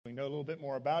We know a little bit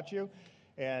more about you.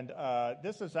 And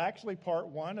this is actually part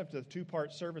one of the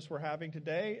two-part service we're having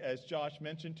today. As Josh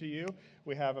mentioned to you,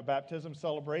 we have a baptism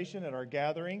celebration at our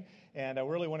gathering, and I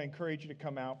really want to encourage you to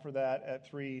come out for that at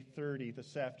 3:30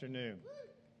 this afternoon.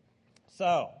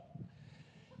 So,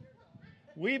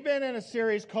 we've been in a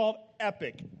series called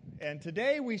Epic, and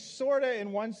today we sort of,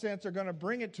 in one sense, are going to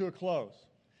bring it to a close.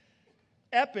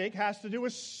 Epic has to do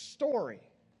with story.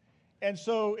 And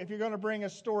so if you're going to bring a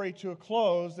story to a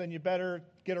close, then you better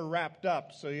get it wrapped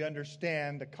up so you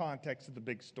understand the context of the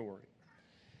big story.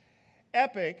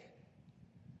 Epic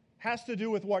has to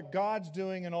do with what God's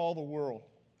doing in all the world.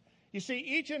 You see,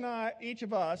 each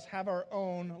of us have our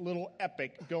own little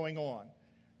epic going on.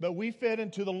 But we fit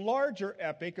into the larger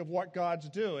epic of what God's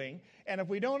doing. And if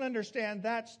we don't understand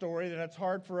that story, then it's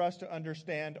hard for us to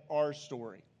understand our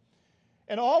story.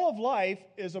 And all of life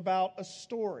is about a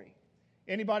story.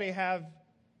 Anybody have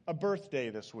a birthday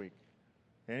this week?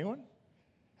 Anyone?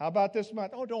 How about this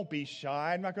month? Oh, don't be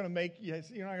shy. I'm not going to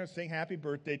you're not going to sing happy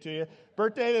birthday to you.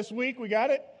 Birthday this week, we got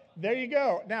it? There you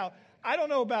go. Now, I don't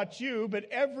know about you, but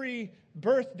every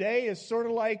birthday is sort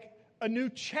of like a new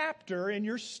chapter in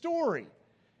your story.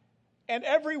 And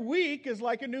every week is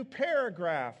like a new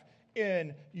paragraph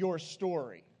in your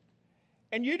story.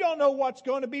 And you don't know what's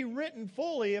going to be written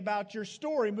fully about your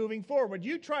story moving forward.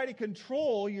 You try to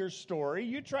control your story.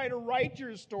 You try to write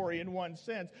your story in one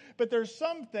sense. But there's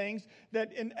some things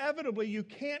that inevitably you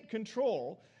can't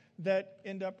control that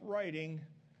end up writing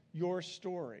your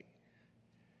story.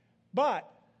 But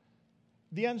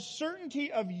the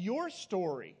uncertainty of your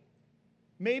story,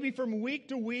 maybe from week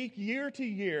to week, year to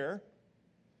year,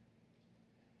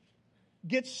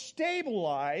 gets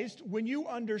stabilized when you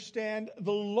understand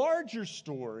the larger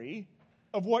story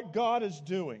of what God is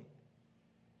doing.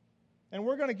 And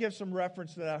we're going to give some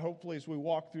reference to that, hopefully, as we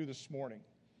walk through this morning.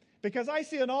 Because I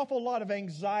see an awful lot of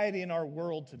anxiety in our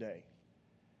world today.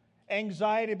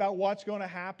 Anxiety about what's going to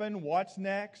happen, what's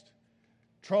next.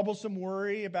 Troublesome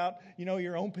worry about,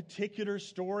 your own particular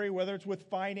story, whether it's with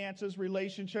finances,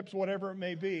 relationships, whatever it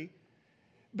may be.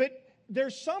 But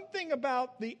there's something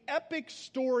about the epic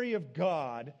story of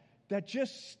God that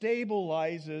just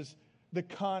stabilizes the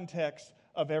context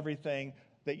of everything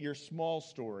that your smaller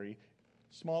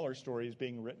story is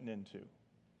being written into.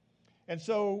 And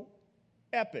so,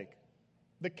 epic,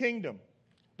 the kingdom,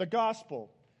 the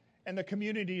gospel, and the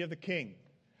community of the king.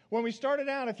 When we started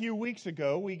out a few weeks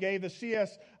ago, we gave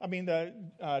the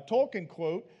Tolkien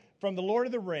quote from The Lord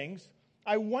of the Rings.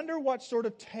 I wonder what sort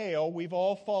of tale we've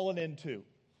all fallen into.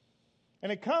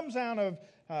 And it comes out of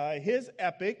his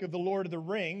epic of The Lord of the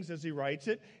Rings, as he writes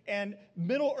it, and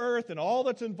Middle-earth and all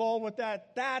that's involved with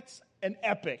that, that's an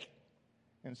epic.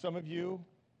 And some of you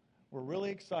were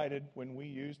really excited when we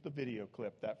used the video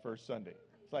clip that first Sunday.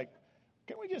 It's like,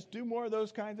 can we just do more of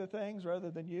those kinds of things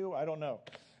rather than you? I don't know.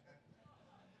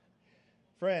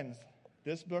 Friends,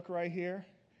 this book right here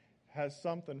has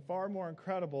something far more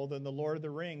incredible than The Lord of the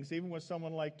Rings, even with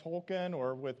someone like Tolkien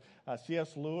or with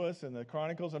C.S. Lewis and the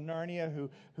Chronicles of Narnia,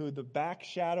 who the back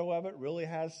shadow of it really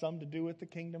has some to do with the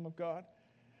kingdom of God.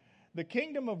 The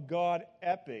kingdom of God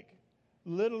epic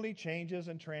literally changes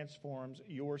and transforms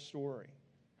your story.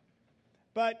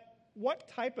 But what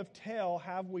type of tale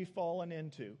have we fallen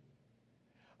into?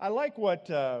 I like what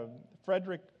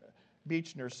Frederick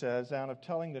Buechner says out of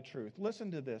Telling the Truth. Listen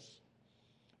to this.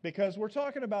 Because we're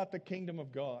talking about the kingdom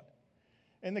of God.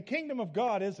 And the kingdom of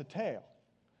God is a tale.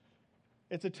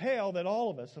 It's a tale that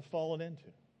all of us have fallen into.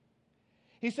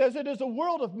 He says it is a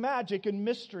world of magic and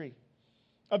mystery,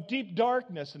 of deep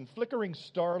darkness and flickering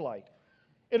starlight.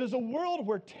 It is a world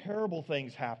where terrible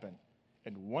things happen,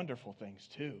 and wonderful things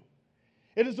too.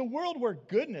 It is a world where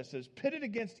goodness is pitted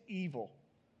against evil,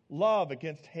 love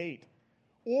against hate,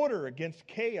 order against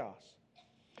chaos.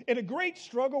 In a great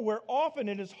struggle where often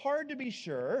it is hard to be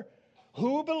sure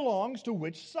who belongs to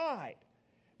which side,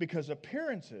 because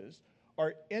appearances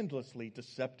are endlessly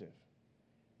deceptive.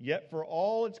 Yet for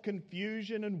all its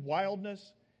confusion and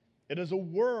wildness, it is a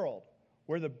world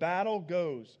where the battle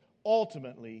goes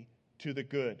ultimately to the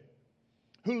good,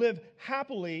 who live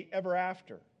happily ever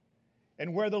after,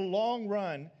 and where in the long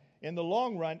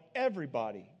run,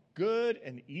 everybody, good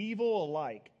and evil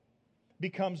alike,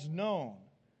 becomes known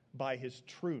by his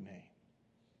true name.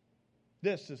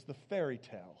 This is the fairy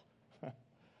tale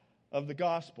of the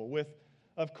gospel with,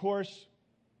 of course,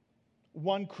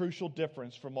 one crucial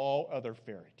difference from all other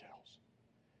fairy tales,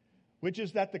 which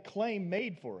is that the claim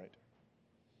made for it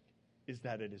is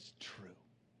that it is true.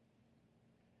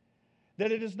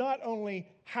 That it has not only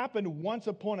happened once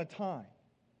upon a time,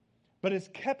 but has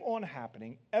kept on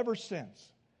happening ever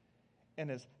since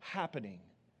and is happening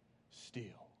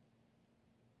still.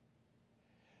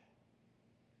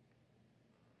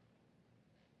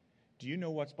 Do you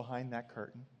know what's behind that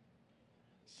curtain?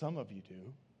 Some of you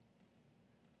do.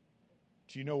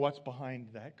 Do you know what's behind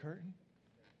that curtain?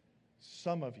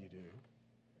 Some of you do.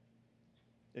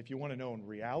 If you want to know in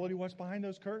reality what's behind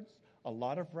those curtains, a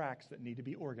lot of racks that need to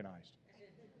be organized.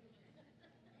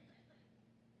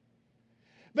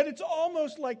 But it's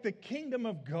almost like the kingdom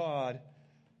of God.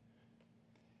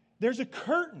 There's a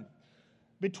curtain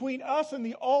between us and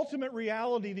the ultimate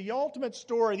reality, the ultimate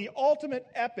story, the ultimate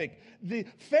epic, the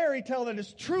fairy tale that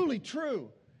is truly true.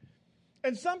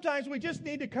 And sometimes we just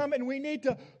need to come and we need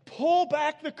to pull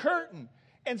back the curtain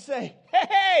and say,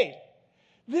 hey,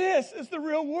 this is the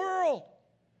real world.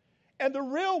 And the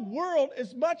real world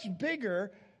is much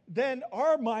bigger than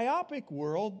our myopic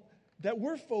world that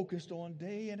we're focused on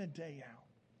day in and day out.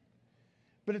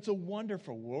 But it's a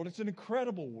wonderful world. It's an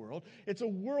incredible world. It's a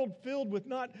world filled with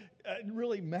not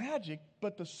really magic,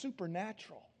 but the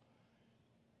supernatural.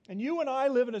 And you and I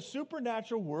live in a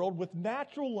supernatural world with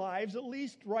natural lives, at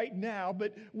least right now,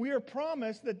 but we are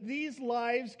promised that these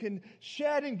lives can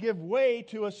shed and give way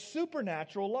to a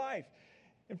supernatural life.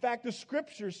 In fact, the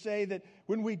scriptures say that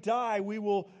when we die, we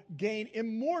will gain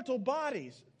immortal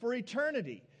bodies for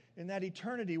eternity. And that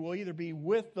eternity will either be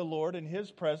with the Lord in His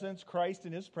presence, Christ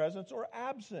in His presence, or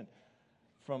absent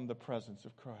from the presence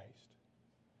of Christ.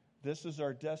 This is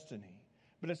our destiny.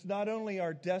 But it's not only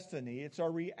our destiny, it's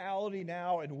our reality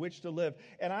now in which to live.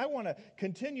 And I want to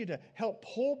continue to help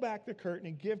pull back the curtain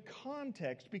and give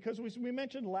context, because as we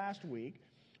mentioned last week,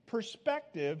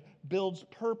 perspective builds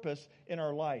purpose in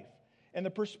our life. And the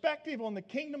perspective on the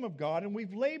kingdom of God, and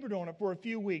we've labored on it for a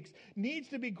few weeks, needs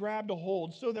to be grabbed a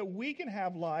hold so that we can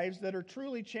have lives that are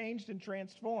truly changed and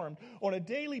transformed on a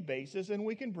daily basis, and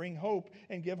we can bring hope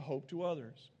and give hope to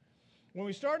others. When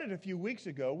we started a few weeks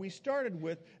ago, we started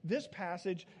with this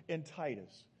passage in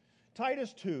Titus.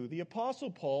 Titus 2, the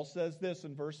Apostle Paul says this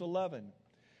in verse 11.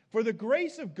 For the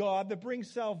grace of God that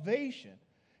brings salvation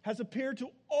has appeared to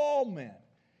all men.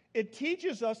 It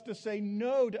teaches us to say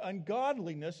no to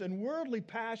ungodliness and worldly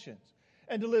passions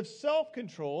and to live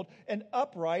self-controlled and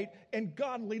upright and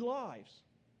godly lives.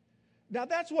 Now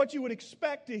that's what you would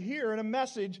expect to hear in a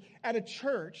message at a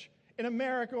church in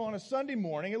America on a Sunday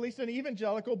morning, at least an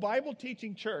evangelical Bible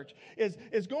teaching church,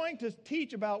 is going to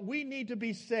teach about we need to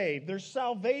be saved. There's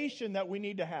salvation that we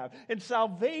need to have. And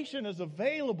salvation is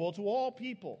available to all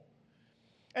people.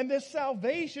 And this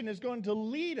salvation is going to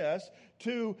lead us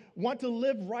to want to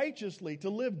live righteously, to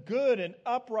live good and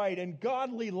upright and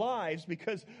godly lives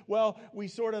because, well, we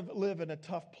sort of live in a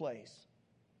tough place.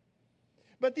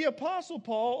 But the Apostle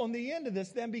Paul, on the end of this,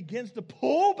 then begins to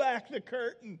pull back the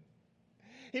curtain.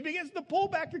 He begins to pull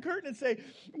back the curtain and say,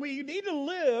 we need to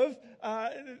live,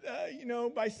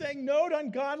 by saying no to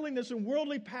ungodliness and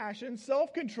worldly passion,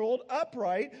 self-controlled,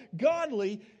 upright,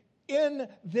 godly in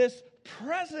this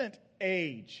present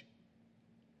age.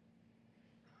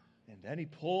 And then he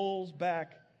pulls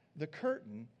back the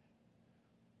curtain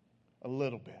a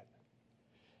little bit.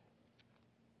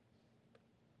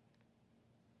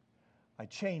 I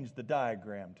changed the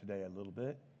diagram today a little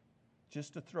bit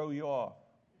just to throw you off.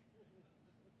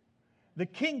 The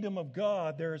kingdom of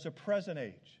God, there is a present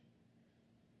age.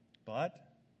 But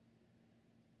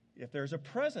if there's a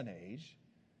present age,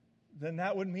 then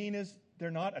that would mean is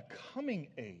they're not a coming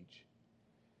age.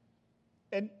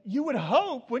 And you would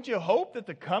hope, wouldn't you hope that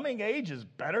the coming age is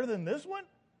better than this one?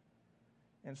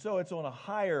 And so it's on a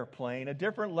higher plane, a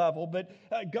different level, but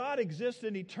God exists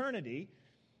in eternity.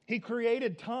 He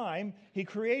created time. He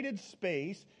created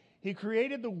space. He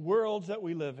created the worlds that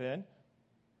we live in.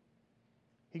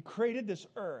 He created this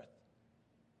earth.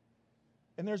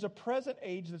 And there's a present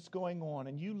age that's going on,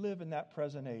 and you live in that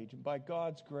present age. And by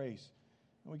God's grace,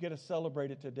 and we get to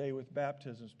celebrate it today with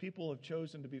baptisms. People have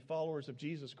chosen to be followers of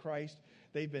Jesus Christ.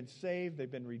 They've been saved.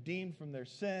 They've been redeemed from their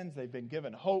sins. They've been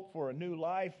given hope for a new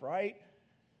life, right?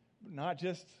 Not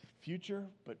just future,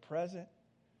 but present.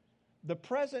 The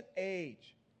present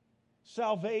age,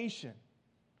 salvation.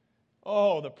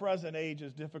 Oh, the present age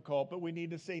is difficult, but we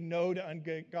need to say no to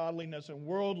ungodliness and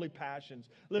worldly passions.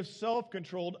 Live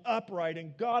self-controlled, upright,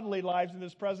 and godly lives in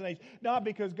this present age. Not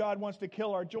because God wants to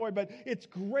kill our joy, but it's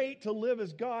great to live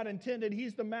as God intended.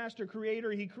 He's the master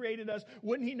creator. He created us.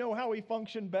 Wouldn't He know how we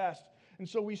function best? And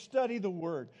so we study the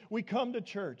Word. We come to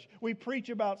church. We preach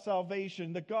about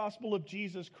salvation, the gospel of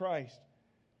Jesus Christ.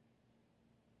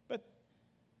 But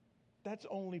that's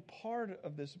only part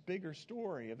of this bigger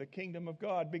story of the kingdom of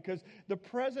God, because the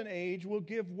present age will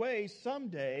give way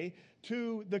someday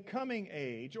to the coming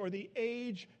age or the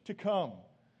age to come.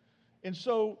 And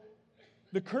so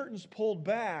the curtain's pulled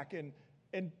back,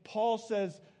 and Paul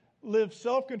says, live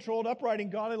self-controlled, upright,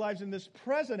 and godly lives in this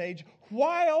present age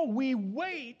while we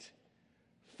wait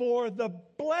for the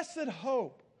blessed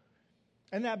hope.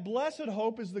 And that blessed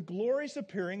hope is the glorious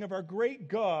appearing of our great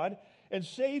God and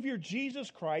Savior Jesus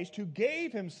Christ, who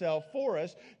gave himself for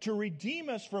us to redeem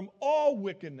us from all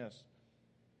wickedness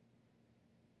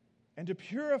and to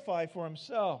purify for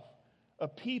himself a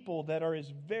people that are his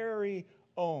very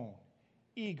own,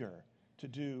 eager to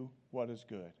do what is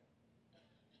good.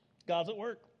 God's at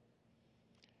work.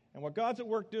 And what God's at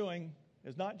work doing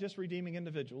is not just redeeming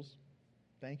individuals.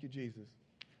 Thank you, Jesus,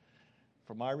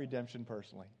 for my redemption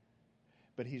personally.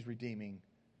 But he's redeeming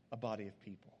a body of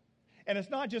people. And it's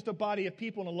not just a body of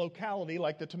people in a locality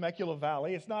like the Temecula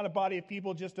Valley. It's not a body of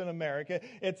people just in America.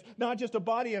 It's not just a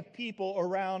body of people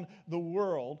around the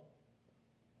world.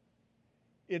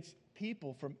 It's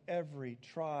people from every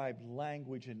tribe,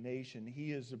 language, and nation.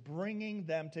 He is bringing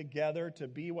them together to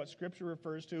be what Scripture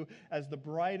refers to as the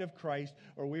bride of Christ,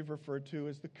 or we've referred to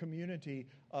as the community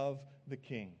of the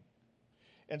King.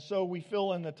 And so we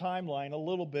fill in the timeline a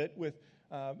little bit with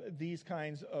these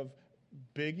kinds of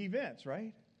big events,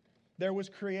 right? There was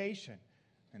creation,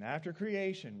 and after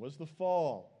creation was the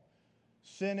fall.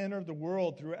 Sin entered the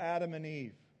world through Adam and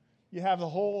Eve. You have the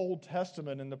whole Old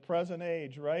Testament in the present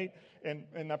age, right? And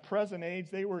in the present age,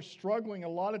 they were struggling a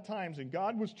lot of times, and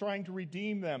God was trying to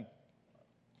redeem them.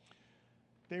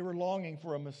 They were longing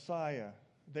for a Messiah.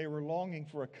 They were longing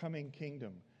for a coming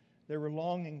kingdom. They were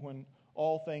longing when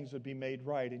all things would be made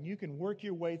right. And you can work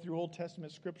your way through Old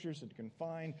Testament scriptures and can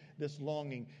find this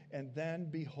longing. And then,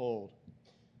 behold,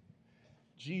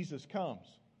 Jesus comes.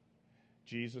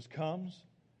 Jesus comes,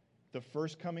 the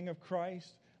first coming of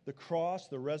Christ, the cross,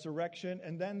 the resurrection,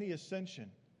 and then the ascension.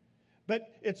 But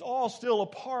it's all still a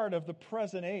part of the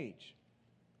present age.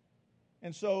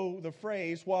 And so the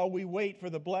phrase, while we wait for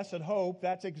the blessed hope,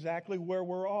 that's exactly where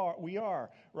we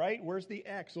are, right? Where's the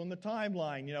X on the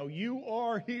timeline? You know, you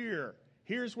are here.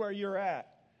 Here's where you're at.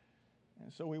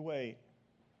 And so we wait,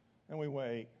 and we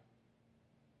wait,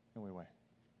 and we wait.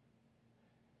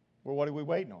 Well, what are we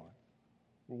waiting on?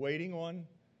 We're waiting on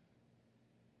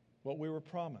what we were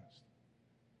promised,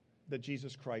 that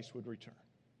Jesus Christ would return.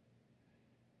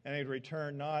 And he'd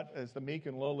return not as the meek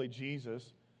and lowly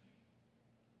Jesus,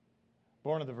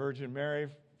 born of the Virgin Mary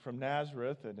from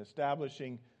Nazareth and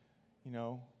establishing,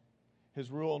 his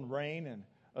rule and reign in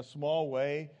a small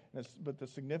way, but the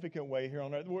significant way here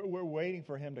on earth. We're waiting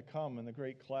for him to come and the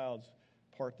great clouds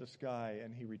part the sky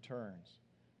and he returns,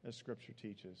 as Scripture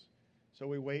teaches. So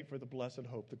we wait for the blessed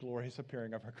hope, the glorious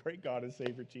appearing of our great God and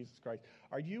Savior Jesus Christ.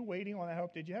 Are you waiting on that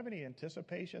hope? Did you have any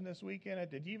anticipation this week in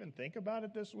it? Did you even think about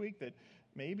it this week that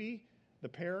maybe the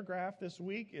paragraph this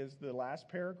week is the last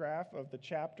paragraph of the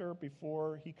chapter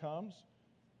before he comes?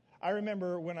 I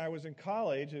remember when I was in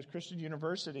college at Christian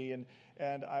University,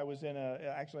 and I was in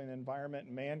actually an environment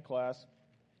and man class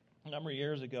a number of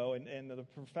years ago, and the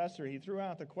professor, he threw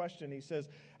out the question. He says,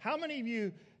 how many of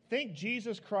you think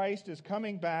Jesus Christ is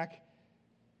coming back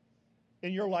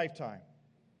in your lifetime?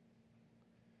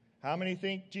 How many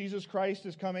think Jesus Christ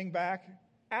is coming back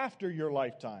after your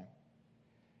lifetime?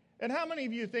 And how many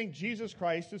of you think Jesus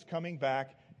Christ is coming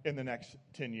back in the next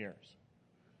 10 years?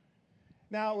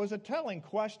 Now, it was a telling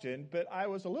question, but I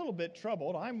was a little bit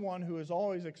troubled. I'm one who has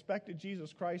always expected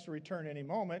Jesus Christ to return any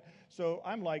moment, so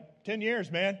I'm like, 10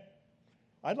 years, man.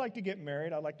 I'd like to get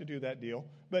married. I'd like to do that deal.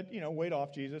 But, wait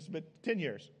off Jesus, but 10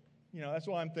 years. That's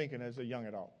what I'm thinking as a young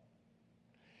adult.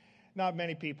 Not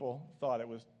many people thought it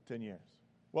was 10 years.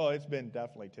 Well, it's been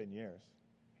definitely 10 years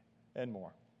and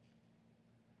more.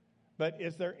 But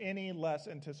is there any less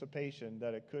anticipation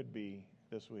that it could be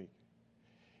this week?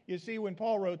 You see, when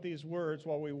Paul wrote these words,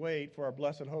 while we wait for our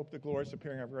blessed hope, the glorious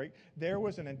appearing of our great, there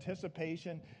was an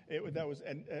anticipation it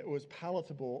was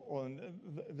palatable on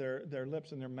their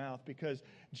lips and their mouth, because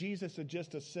Jesus had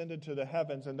just ascended to the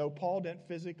heavens. And though Paul didn't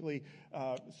physically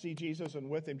see Jesus and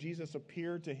with him, Jesus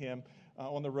appeared to him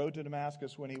on the road to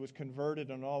Damascus when he was converted,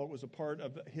 and all that was a part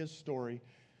of his story.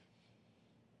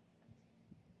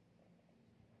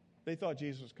 They thought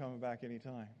Jesus was coming back any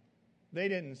time. They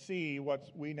didn't see what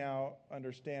we now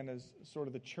understand as sort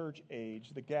of the church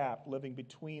age, the gap living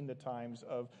between the times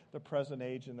of the present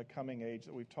age and the coming age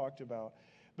that we've talked about.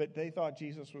 But they thought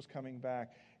Jesus was coming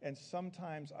back. And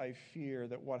sometimes I fear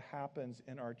that what happens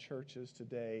in our churches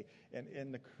today and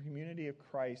in the community of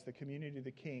Christ, the community of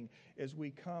the King, is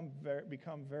we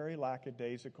become very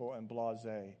lackadaisical and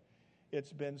blasé.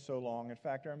 It's been so long. In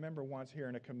fact, I remember once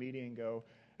hearing a comedian go,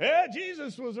 "Yeah,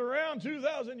 Jesus was around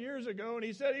 2,000 years ago, and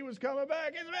he said he was coming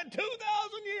back. It's been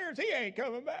 2,000 years. He ain't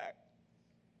coming back."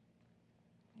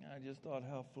 I just thought,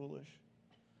 how foolish.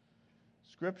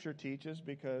 Scripture teaches,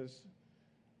 because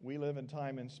We live in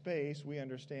time and space. We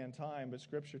understand time, but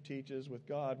Scripture teaches with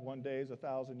God, 1 day is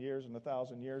 1,000 years, and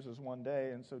 1,000 years is 1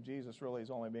 day, and so Jesus really has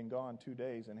only been gone 2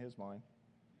 days in his mind.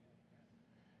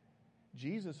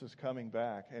 Jesus is coming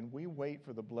back, and we wait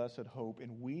for the blessed hope,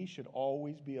 and we should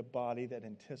always be a body that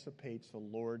anticipates the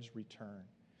Lord's return.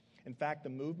 In fact, the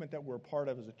movement that we're a part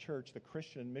of as a church, the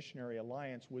Christian Missionary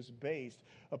Alliance, was based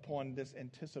upon this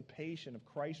anticipation of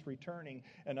Christ returning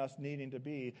and us needing to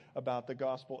be about the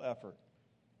gospel effort,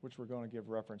 which we're going to give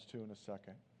reference to in a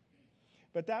second.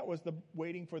 But that was the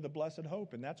waiting for the blessed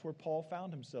hope, and that's where Paul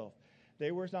found himself.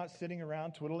 They were not sitting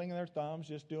around twiddling their thumbs,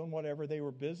 just doing whatever. They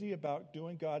were busy about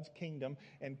doing God's kingdom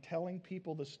and telling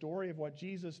people the story of what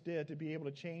Jesus did to be able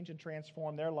to change and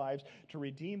transform their lives, to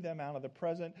redeem them out of the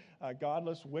present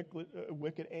godless,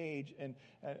 wicked age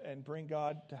and bring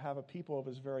God to have a people of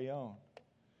his very own.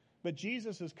 But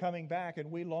Jesus is coming back,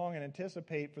 and we long and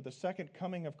anticipate for the second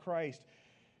coming of Christ.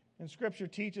 And Scripture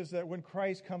teaches that when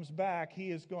Christ comes back,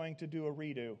 he is going to do a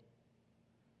redo.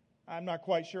 I'm not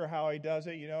quite sure how he does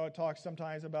it. You know, it talks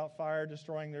sometimes about fire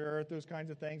destroying the earth, those kinds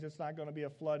of things. It's not going to be a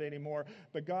flood anymore.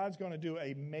 But God's going to do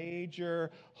a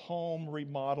major home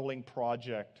remodeling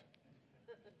project.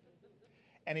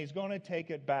 And he's going to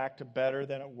take it back to better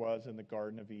than it was in the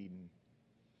Garden of Eden.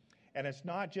 And it's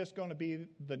not just going to be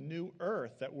the new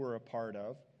earth that we're a part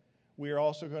of. We are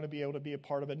also going to be able to be a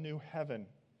part of a new heaven.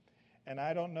 And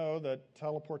I don't know the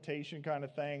teleportation kind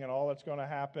of thing and all that's going to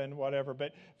happen, whatever.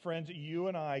 But friends, you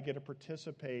and I get to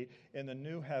participate in the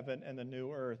new heaven and the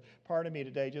new earth. Part of me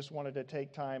today just wanted to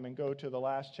take time and go to the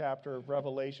last chapter of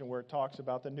Revelation where it talks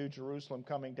about the new Jerusalem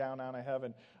coming down out of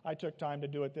heaven. I took time to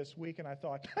do it this week, and I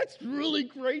thought, that's really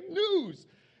great news.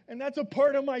 And that's a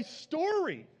part of my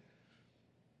story.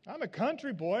 I'm a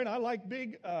country boy, and I like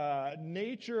big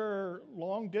nature,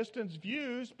 long-distance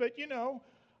views, but, you know,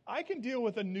 I can deal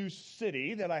with a new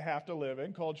city that I have to live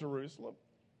in called Jerusalem,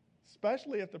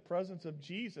 especially if the presence of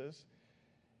Jesus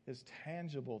is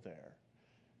tangible there.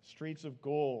 Streets of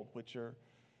gold, which are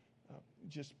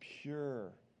just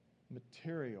pure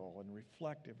material and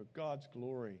reflective of God's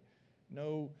glory.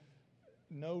 No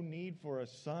need for a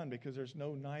sun because there's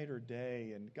no night or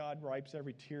day, and God wipes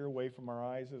every tear away from our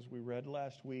eyes, as we read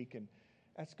last week, and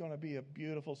that's going to be a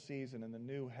beautiful season in the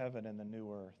new heaven and the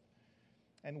new earth.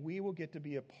 And we will get to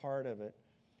be a part of it,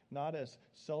 not as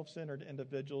self-centered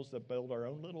individuals that build our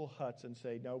own little huts and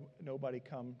say, no, nobody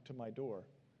come to my door.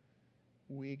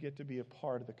 We get to be a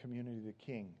part of the community of the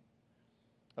King,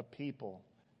 a people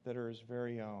that are his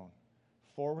very own,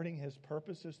 forwarding his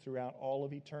purposes throughout all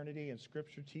of eternity. And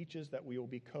Scripture teaches that we will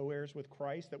be co-heirs with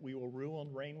Christ, that we will rule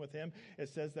and reign with him. It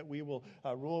says that we will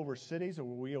rule over cities, or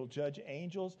we will judge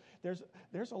angels.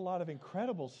 There's a lot of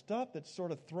incredible stuff that's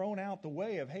sort of thrown out the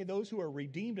way of, hey, those who are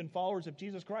redeemed and followers of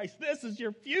Jesus Christ, this is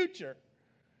your future.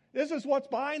 This is what's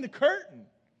behind the curtain.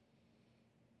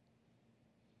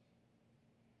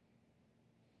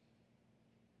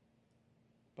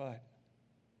 But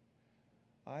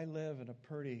I live in a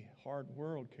pretty hard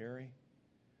world, Carrie.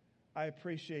 I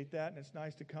appreciate that, and it's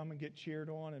nice to come and get cheered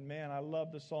on. And man, I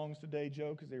love the songs today,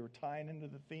 Joe, because they were tying into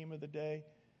the theme of the day.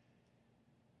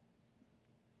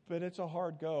 But it's a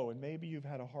hard go, and maybe you've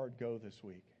had a hard go this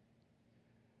week.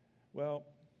 Well,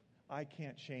 I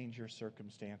can't change your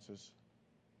circumstances.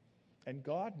 And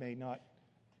God may not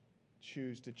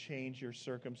choose to change your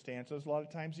circumstances. A lot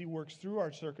of times he works through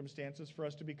our circumstances for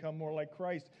us to become more like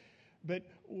Christ. But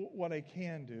what I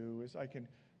can do is I can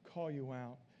call you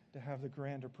out to have the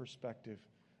grander perspective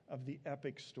of the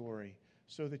epic story,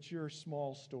 so that your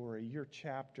small story, your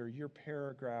chapter, your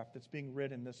paragraph that's being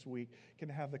written this week can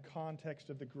have the context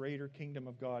of the greater kingdom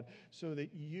of God, so that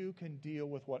you can deal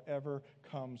with whatever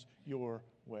comes your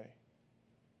way.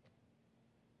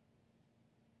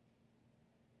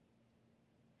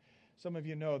 Some of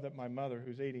you know that my mother,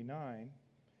 who's 89,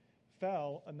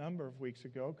 fell a number of weeks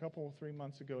ago, 3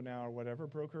 months ago now or whatever,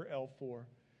 broke her L4.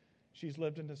 She's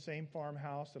lived in the same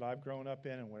farmhouse that I've grown up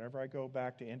in, and whenever I go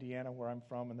back to Indiana, where I'm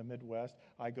from in the Midwest,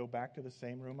 I go back to the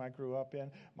same room I grew up in.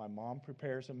 My mom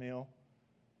prepares a meal.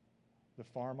 The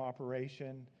farm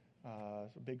operation,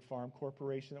 a big farm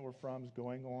corporation that we're from, is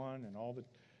going on, and all the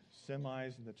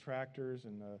semis and the tractors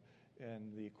and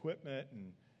the equipment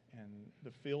and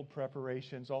the field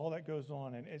preparations, all that goes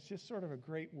on. And it's just sort of a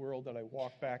great world that I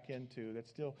walk back into that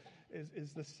still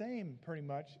is the same pretty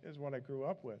much as what I grew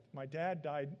up with. My dad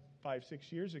died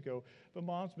 5-6 years ago, but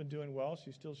Mom's been doing well.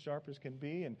 She's still sharp as can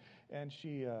be, and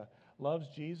she loves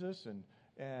Jesus,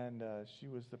 and she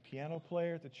was the piano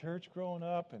player at the church growing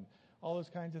up and all those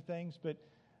kinds of things. But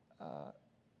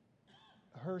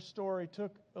her story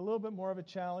took a little bit more of a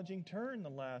challenging turn the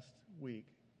last week.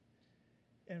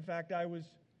 In fact, I was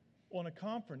on a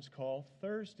conference call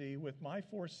Thursday with my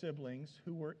 4 siblings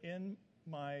who were in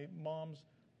my mom's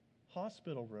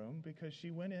hospital room because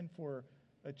she went in for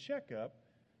a checkup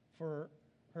for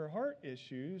her heart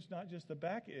issues, not just the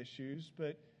back issues,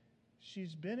 but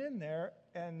she's been in there,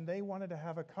 and they wanted to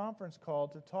have a conference call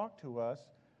to talk to us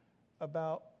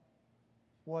about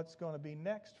what's going to be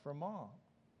next for Mom.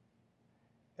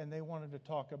 And they wanted to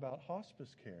talk about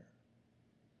hospice care.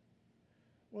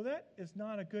 Well, that is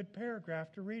not a good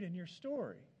paragraph to read in your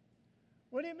story.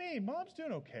 What do you mean? Mom's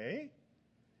doing okay.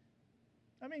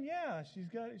 I mean, yeah, she's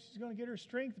going to get her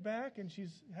strength back, and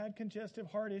she's had congestive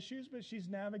heart issues, but she's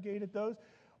navigated those.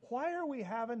 Why are we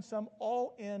having some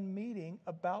all-in meeting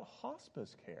about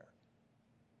hospice care?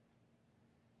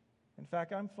 In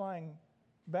fact, I'm flying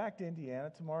back to Indiana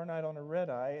tomorrow night on a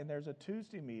red-eye, and there's a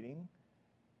Tuesday meeting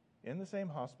in the same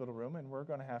hospital room, and we're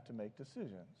going to have to make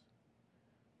decisions.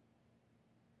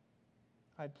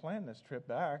 I'd planned this trip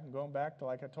back and going back to,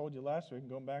 like I told you last week, and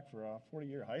going back for a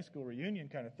 40-year high school reunion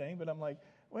kind of thing, but I'm like,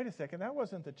 wait a second, that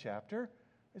wasn't the chapter.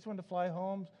 I just wanted to fly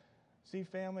home, see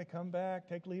family, come back,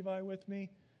 take Levi with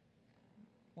me,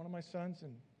 one of my sons,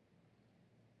 and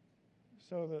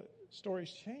so the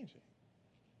story's changing.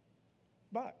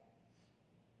 But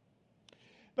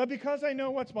because I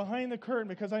know what's behind the curtain,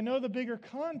 because I know the bigger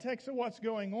context of what's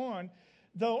going on,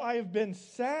 though I have been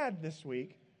sad this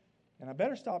week, and I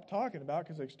better stop talking about it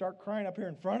because I start crying up here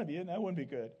in front of you, and that wouldn't be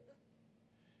good.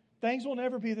 Things will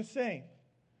never be the same.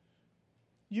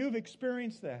 You've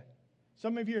experienced that.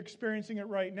 Some of you are experiencing it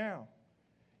right now.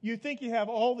 You think you have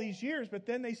all these years, but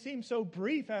then they seem so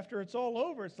brief after it's all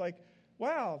over. It's like,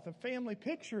 wow, the family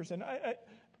pictures. And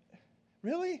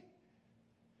really?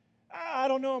 I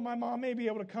don't know. My mom may be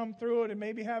able to come through it and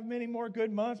maybe have many more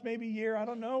good months, maybe a year, I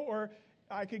don't know. Or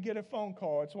I could get a phone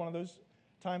call. It's one of those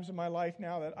times in my life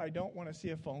now that I don't want to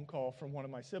see a phone call from one of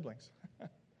my siblings.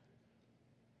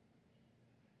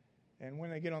 And when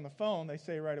they get on the phone, they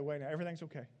say right away, now everything's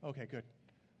okay. Okay, good.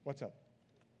 What's up?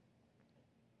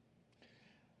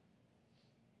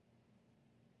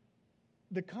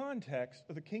 The context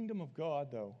of the kingdom of God,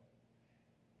 though,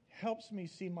 helps me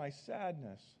see my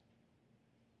sadness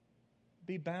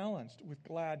be balanced with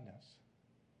gladness.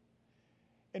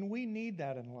 And we need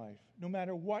that in life, no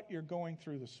matter what you're going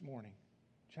through this morning,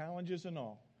 challenges and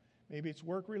all. Maybe it's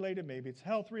work-related, maybe it's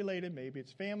health-related, maybe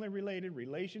it's family-related,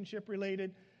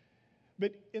 relationship-related.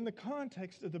 But in the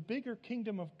context of the bigger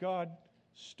kingdom of God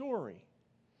story,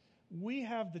 we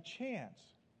have the chance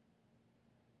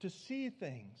to see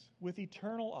things with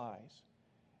eternal eyes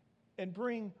and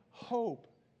bring hope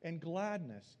and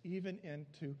gladness even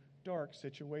into dark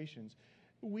situations.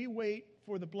 We wait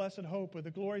for the blessed hope of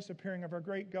the glorious appearing of our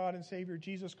great God and Savior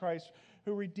Jesus Christ,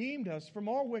 who redeemed us from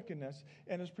all wickedness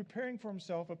and is preparing for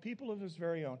himself a people of his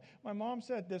very own. My mom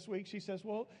said this week, she says,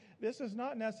 well, this is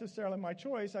not necessarily my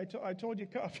choice. I told you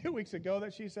a few weeks ago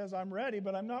that she says, I'm ready,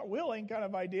 but I'm not willing kind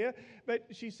of idea. But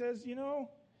she says, you know,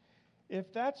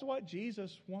 if that's what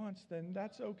Jesus wants, then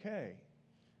that's okay.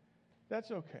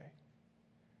 That's okay.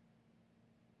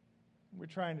 We're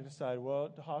trying to decide, well,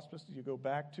 at the hospice, do you go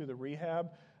back to the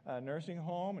rehab nursing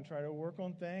home and try to work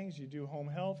on things? You do home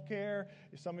health care?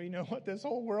 Some of you know what this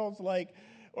whole world's like.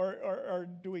 Or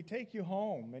do we take you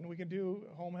home? And we can do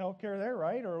home health care there,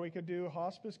 right? Or we could do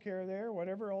hospice care there,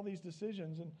 whatever, all these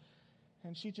decisions.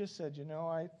 And she just said, you know,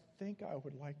 I think I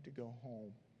would like to go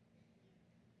home.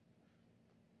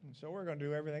 And so we're going to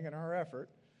do everything in our effort.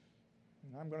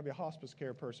 And I'm going to be a hospice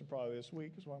care person probably this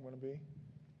week is what I'm going to be.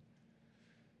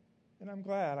 And I'm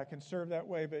glad I can serve that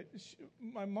way. But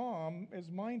my mom is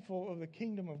mindful of the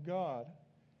kingdom of God.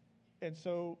 And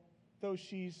so though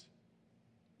she's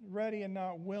ready and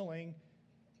not willing,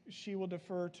 she will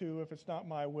defer to, if it's not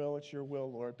my will, it's your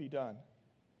will, Lord, be done.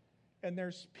 And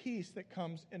there's peace that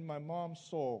comes in my mom's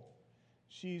soul.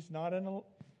 She's not in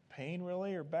pain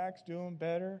really, her back's doing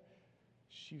better.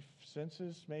 She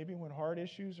senses maybe when heart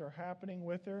issues are happening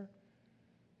with her.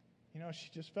 You know, she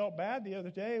just felt bad the other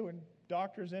day when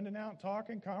doctors in and out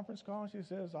talking, conference call. She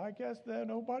says, I guess that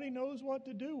nobody knows what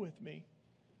to do with me.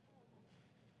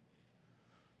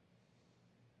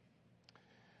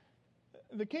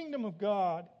 The kingdom of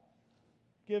God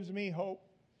gives me hope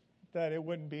that it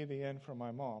wouldn't be the end for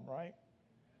my mom, right?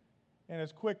 And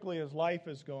as quickly as life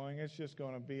is going, it's just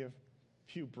going to be a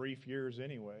few brief years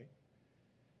anyway.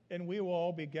 And we will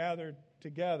all be gathered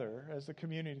together as the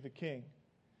community of the King.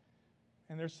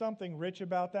 And there's something rich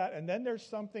about that. And then there's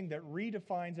something that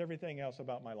redefines everything else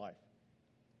about my life.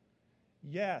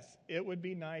 Yes, it would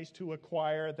be nice to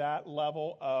acquire that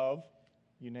level of,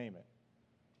 you name it,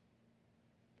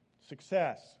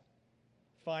 success,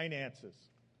 finances,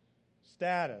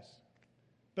 status,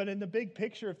 But in the big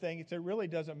picture of things, it really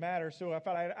doesn't matter. So if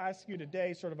I ask you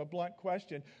today sort of a blunt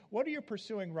question, what are you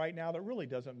pursuing right now that really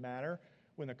doesn't matter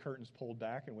when the curtain's pulled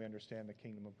back and we understand the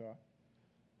kingdom of God?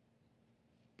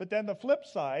 But then the flip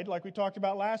side, like we talked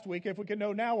about last week, if we can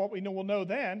know now what we know, we'll know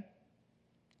then,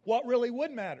 what really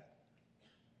would matter?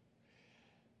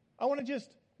 I want to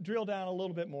just drill down a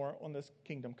little bit more on this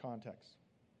kingdom context.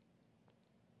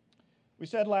 We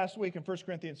said last week in 1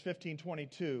 Corinthians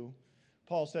 15:22,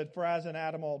 Paul said, "For as in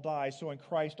Adam all die, so in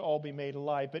Christ all be made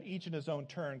alive, but each in his own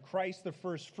turn. Christ the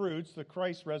first fruits, the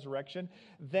Christ resurrection.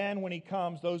 Then when he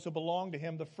comes, those who belong to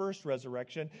him, the first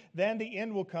resurrection. Then the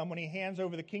end will come when he hands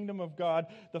over the kingdom of God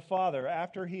the Father,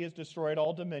 after he has destroyed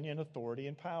all dominion, authority,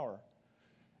 and power."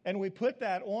 And we put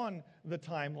that on the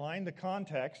timeline, the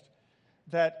context,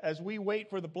 that as we wait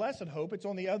for the blessed hope, it's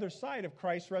on the other side of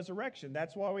Christ's resurrection.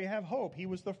 That's why we have hope. He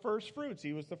was the first fruits.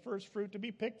 He was the first fruit to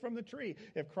be picked from the tree.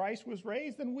 If Christ was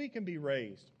raised, then we can be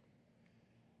raised.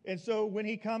 And so when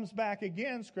he comes back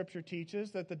again, Scripture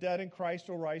teaches that the dead in Christ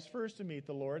will rise first to meet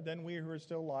the Lord. Then we who are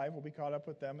still alive will be caught up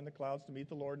with them in the clouds to meet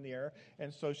the Lord in the air,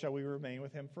 and so shall we remain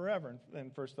with him forever,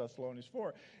 in 1 Thessalonians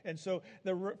 4. And so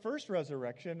the first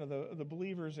resurrection of the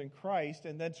believers in Christ,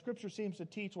 and then Scripture seems to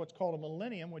teach what's called a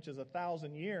millennium, which is a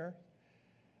 1,000-year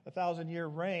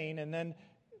reign, and then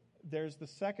there's the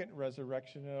second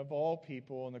resurrection of all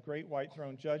people and the great white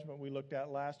throne judgment we looked at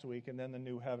last week, and then the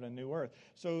new heaven and new earth.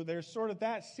 So there's sort of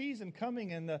that season coming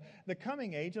in the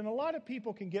coming age, and a lot of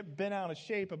people can get bent out of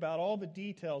shape about all the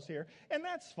details here, and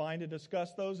that's fine to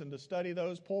discuss those and to study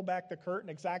those, pull back the curtain,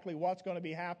 exactly what's going to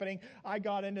be happening. I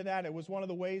got into that. It was one of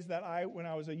the ways that when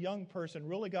I was a young person,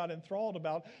 really got enthralled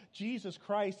about Jesus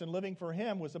Christ and living for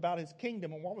him, was about his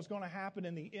kingdom and what was going to happen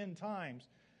in the end times.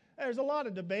 There's a lot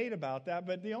of debate about that,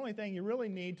 but the only thing you really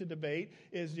need to debate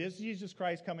is Jesus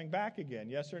Christ coming back again?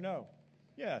 Yes or no?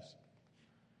 Yes.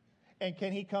 And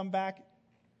can he come back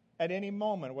at any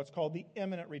moment, what's called the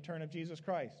imminent return of Jesus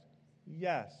Christ?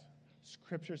 Yes.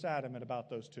 Scripture's adamant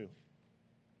about those two.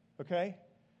 Okay?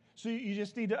 So you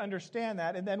just need to understand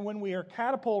that. And then when we are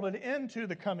catapulted into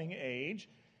the coming age,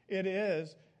 it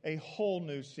is a whole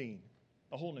new scene.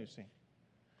 A whole new scene.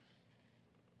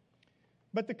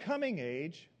 But the coming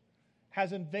age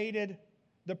has invaded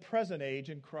the present age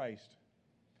in Christ.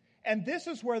 And this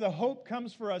is where the hope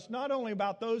comes for us, not only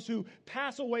about those who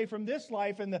pass away from this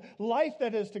life and the life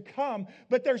that is to come,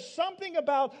 but there's something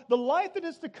about the life that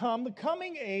is to come, the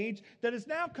coming age, that has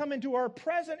now come into our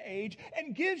present age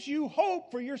and gives you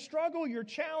hope for your struggle, your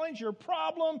challenge, your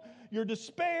problem, your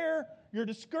despair, your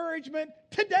discouragement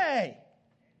today.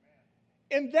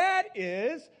 And that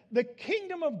is, the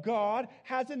kingdom of God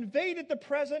has invaded the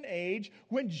present age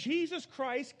when Jesus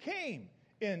Christ came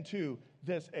into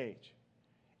this age.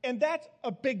 And that's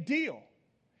a big deal,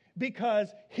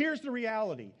 because here's the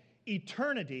reality.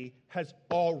 Eternity has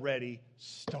already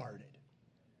started.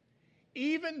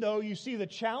 Even though you see the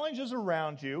challenges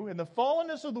around you and the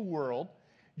fallenness of the world,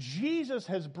 Jesus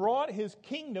has brought his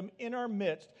kingdom in our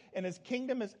midst, and his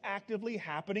kingdom is actively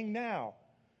happening now.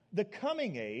 The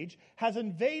coming age has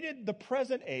invaded the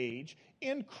present age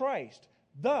in Christ.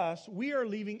 Thus, we are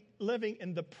living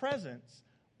in the presence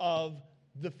of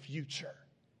the future.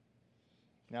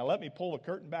 Now, let me pull the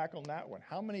curtain back on that one.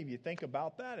 How many of you think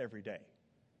about that every day?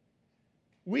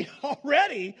 We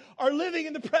already are living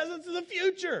in the presence of the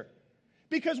future,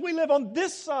 because we live on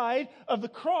this side of the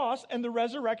cross and the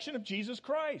resurrection of Jesus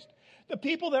Christ. The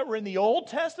people that were in the Old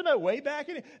Testament way back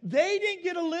in, they didn't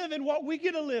get to live in what we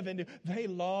get to live in. They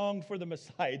longed for the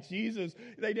Messiah, Jesus.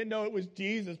 They didn't know it was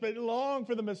Jesus, but they longed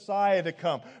for the Messiah to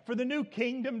come, for the new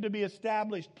kingdom to be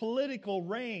established, political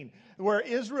reign, where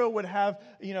Israel would have,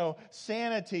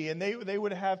 sanity, and they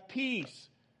would have peace,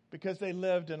 because they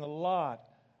lived in a lot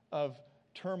of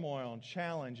turmoil and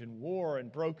challenge and war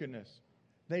and brokenness.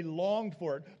 They longed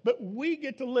for it. But we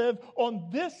get to live on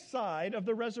this side of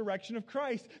the resurrection of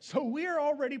Christ. So we are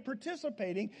already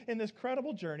participating in this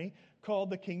credible journey called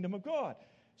the kingdom of God.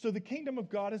 So the kingdom of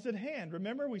God is at hand.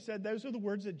 Remember, we said those are the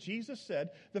words that Jesus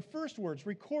said, the first words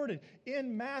recorded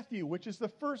in Matthew, which is the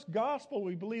first gospel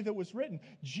we believe that was written.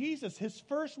 Jesus, his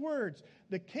first words,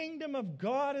 the kingdom of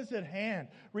God is at hand.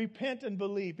 Repent and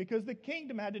believe, because the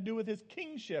kingdom had to do with his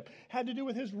kingship, had to do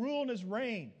with his rule and his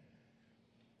reign.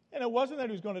 And it wasn't that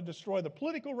he was going to destroy the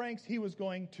political ranks. He was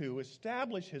going to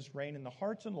establish his reign in the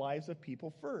hearts and lives of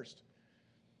people first,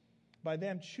 by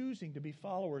them choosing to be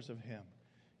followers of him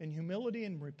in humility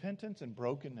and repentance and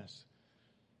brokenness.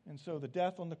 And so the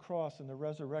death on the cross and the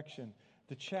resurrection,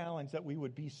 the challenge that we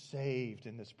would be saved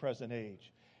in this present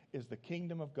age. is the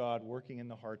kingdom of God working in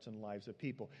the hearts and lives of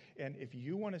people. And if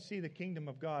you want to see the kingdom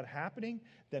of God happening,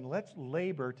 then let's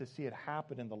labor to see it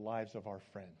happen in the lives of our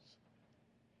friends.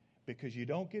 Because you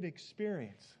don't get to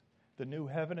experience the new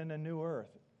heaven and a new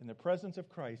earth in the presence of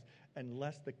Christ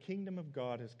unless the kingdom of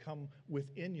God has come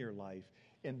within your life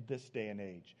in this day and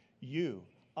age.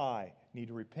 I need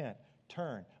to repent,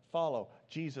 turn, follow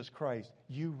Jesus Christ.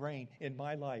 You reign in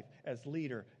my life as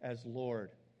leader, as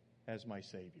Lord, as my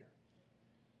Savior.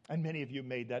 And many of you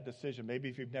made that decision. Maybe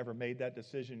if you've never made that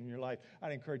decision in your life,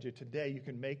 I'd encourage you today, you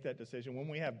can make that decision. When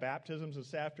we have baptisms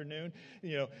this afternoon,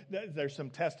 there's some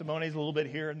testimonies a little bit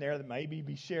here and there that maybe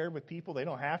be shared with people. They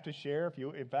don't have to share. If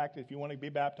you want to be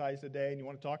baptized today and you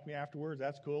want to talk to me afterwards,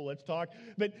 that's cool. Let's talk.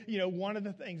 But, one of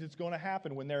the things that's going to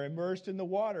happen when they're immersed in the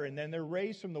water and then they're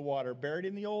raised from the water, buried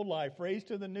in the old life, raised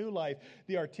to the new life,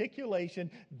 the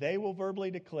articulation they will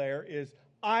verbally declare is,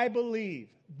 I believe.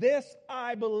 This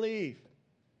I believe.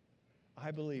 I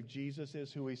believe Jesus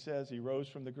is who he says. He rose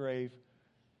from the grave,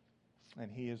 and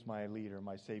he is my leader,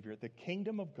 my Savior. The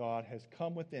kingdom of God has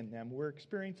come within them. We're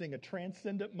experiencing a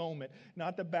transcendent moment.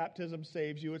 Not that baptism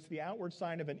saves you. It's the outward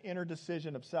sign of an inner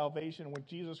decision of salvation when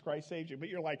Jesus Christ saves you. But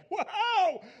you're like,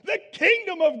 wow, the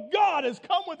kingdom of God has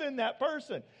come within that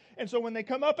person. And so when they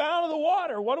come up out of the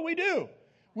water, what do?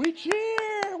 We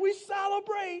cheer. We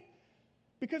celebrate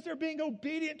because they're being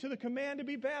obedient to the command to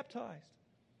be baptized.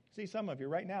 See, some of you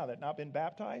right now that have not been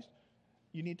baptized,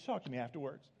 you need to talk to me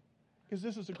afterwards. Because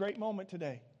this is a great moment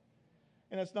today.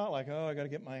 And it's not like, I got to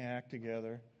get my act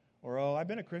together. Or, I've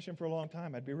been a Christian for a long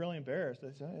time. I'd be really embarrassed.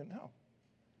 I say, no.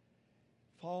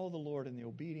 Follow the Lord in the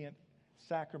obedient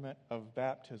sacrament of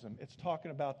baptism. It's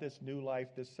talking about this new life,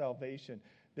 this salvation,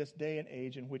 this day and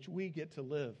age in which we get to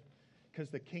live. Because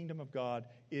the kingdom of God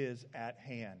is at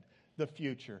hand. The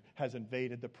future has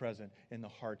invaded the present in the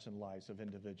hearts and lives of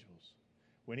individuals.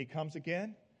 When he comes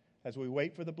again, as we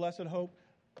wait for the blessed hope,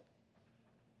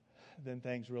 then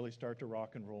things really start to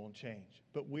rock and roll and change.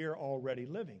 But we're already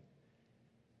living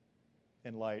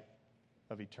in light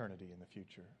of eternity in the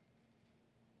future.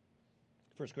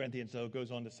 1 Corinthians, though,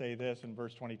 goes on to say this in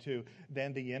verse 22,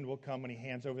 then the end will come when he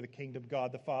hands over the kingdom of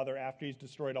God the Father after he's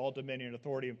destroyed all dominion,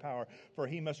 authority, and power. For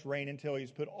he must reign until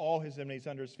he's put all his enemies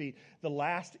under his feet. The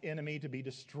last enemy to be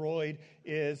destroyed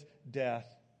is death.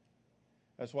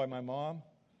 That's why my mom,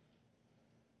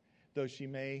 though she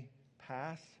may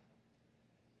pass,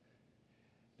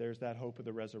 there's that hope of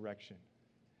the resurrection.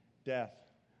 Death,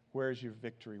 where's your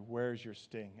victory? Where's your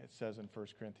sting? It says in 1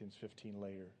 Corinthians 15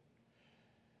 later.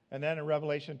 And then in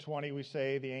Revelation 20, we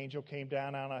say, the angel came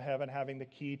down out of heaven having the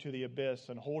key to the abyss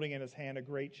and holding in his hand a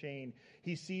great chain.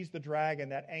 He seized the dragon,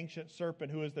 that ancient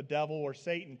serpent who is the devil or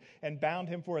Satan, and bound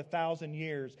him for 1,000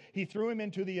 years. He threw him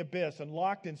into the abyss and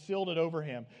locked and sealed it over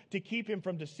him to keep him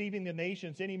from deceiving the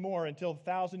nations anymore until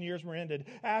 1,000 years were ended.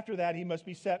 After that, he must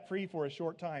be set free for a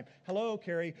short time. Hello,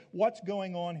 Carrie. What's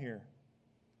going on here?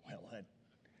 Well,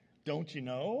 don't you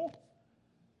know?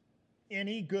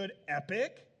 Any good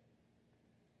epic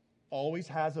always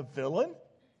has a villain.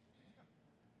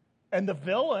 And the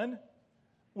villain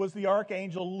was the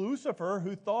archangel Lucifer,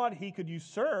 who thought he could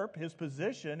usurp his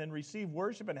position and receive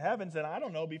worship in heavens. And I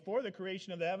don't know, before the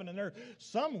creation of the heaven and earth,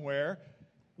 somewhere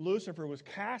Lucifer was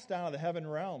cast out of the heaven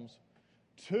realms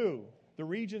to the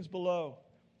regions below.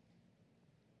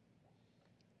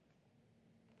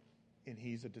 And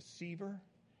he's a deceiver.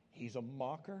 He's a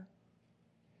mocker.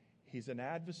 He's an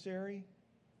adversary.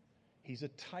 He's a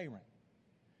tyrant.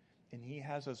 And he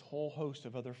has this whole host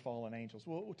of other fallen angels.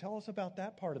 Well, tell us about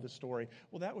that part of the story.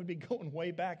 Well, that would be going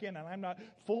way back in, and I'm not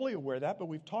fully aware of that, but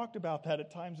we've talked about that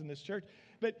at times in this church.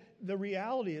 But the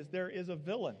reality is there is a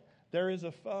villain. There is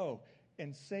a foe.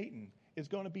 And Satan is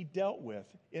going to be dealt with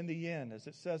in the end, as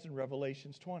it says in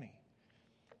Revelations 20.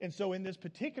 And so in this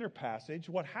particular passage,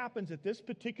 what happens at this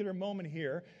particular moment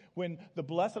here, when the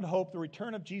blessed hope, the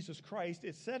return of Jesus Christ,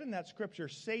 is said in that scripture,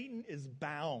 Satan is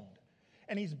bound.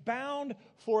 And he's bound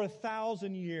for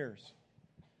 1,000 years.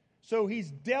 So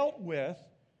he's dealt with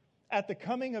at the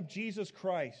coming of Jesus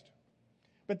Christ.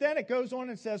 But then it goes on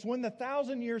and says, when the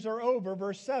 1,000 years are over,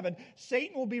 verse 7,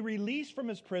 Satan will be released from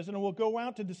his prison and will go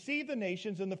out to deceive the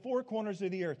nations in the four corners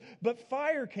of the earth. But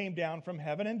fire came down from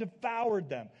heaven and devoured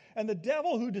them. And the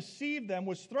devil who deceived them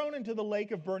was thrown into the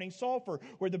lake of burning sulfur,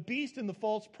 where the beast and the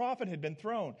false prophet had been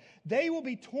thrown. They will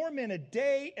be tormented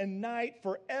day and night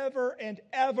forever and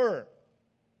ever.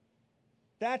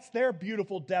 That's their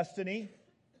beautiful destiny.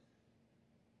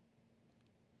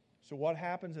 So what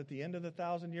happens at the end of the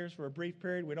 1,000 years for a brief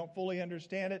period? We don't fully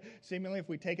understand it. Seemingly, if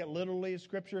we take it literally as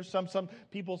Scripture, some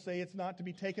people say it's not to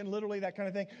be taken literally, that kind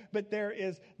of thing. But there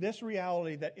is this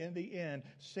reality that in the end,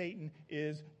 Satan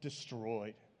is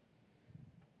destroyed.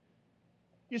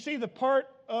 You see, the part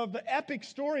of the epic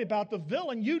story about the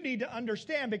villain you need to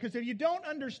understand, because if you don't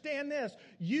understand this,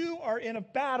 you are in a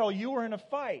battle, you are in a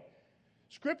fight.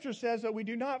 Scripture says that we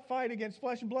do not fight against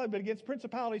flesh and blood, but against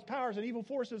principalities, powers, and evil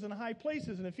forces in high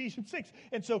places in Ephesians 6.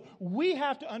 And so we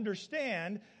have to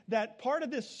understand that part of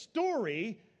this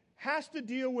story has to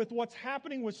deal with what's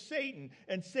happening with Satan.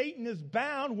 And Satan is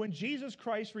bound when Jesus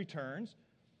Christ returns.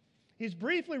 He's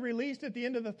briefly released at the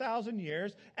end of the 1,000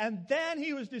 years, and then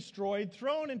he was destroyed,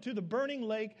 thrown into the burning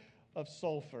lake of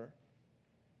sulfur.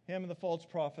 Him and the false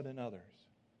prophet and others.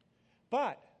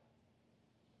 But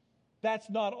that's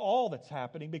not all that's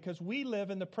happening, because we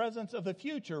live in the presence of the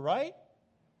future, right?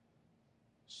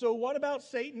 So what about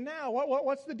Satan now?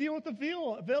 What's the deal with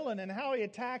the villain and how he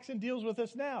attacks and deals with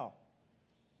us now?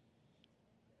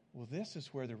 Well, this is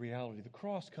where the reality of the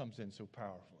cross comes in so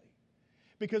powerfully.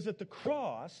 Because at the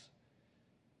cross,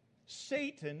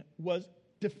 Satan was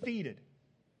defeated.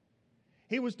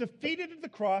 He was defeated at the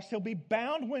cross. He'll be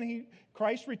bound when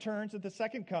Christ returns at the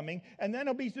second coming, and then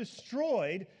he'll be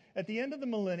destroyed at the end of the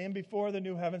millennium before the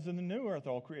new heavens and the new earth are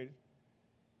all created.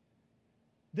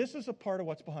 This is a part of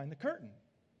what's behind the curtain.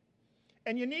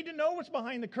 And you need to know what's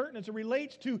behind the curtain as it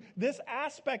relates to this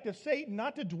aspect of Satan,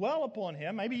 not to dwell upon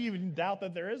him. Maybe you even doubt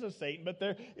that there is a Satan, but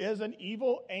there is an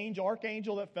evil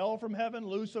archangel that fell from heaven,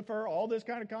 Lucifer, all this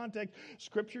kind of context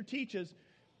Scripture teaches.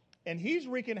 And he's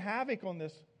wreaking havoc on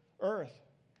this earth.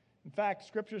 In fact,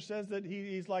 Scripture says that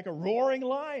he's like a roaring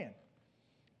lion.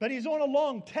 But he's on a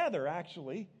long tether,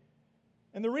 actually.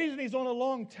 And the reason he's on a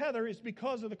long tether is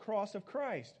because of the cross of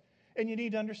Christ. And you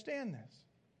need to understand this.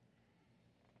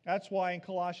 That's why in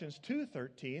Colossians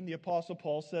 2:13, the Apostle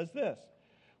Paul says this: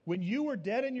 when you were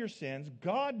dead in your sins,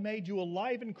 God made you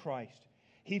alive in Christ.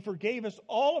 He forgave us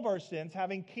all of our sins,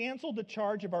 having canceled the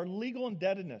charge of our legal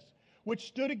indebtedness, which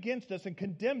stood against us and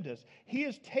condemned us. He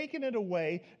has taken it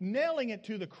away, nailing it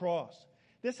to the cross.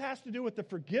 This has to do with the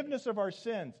forgiveness of our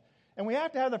sins. And we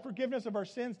have to have the forgiveness of our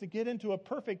sins to get into a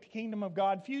perfect kingdom of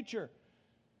God future.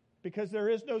 Because there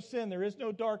is no sin, there is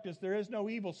no darkness, there is no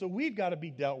evil. So we've got to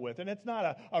be dealt with. And it's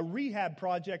not a rehab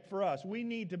project for us. We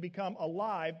need to become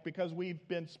alive because we've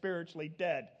been spiritually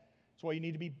dead. That's why you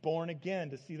need to be born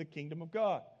again to see the kingdom of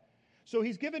God. So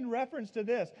he's given reference to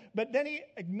this. But then he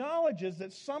acknowledges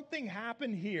that something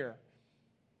happened here.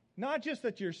 Not just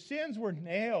that your sins were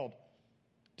nailed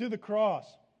to the cross.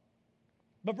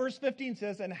 But verse 15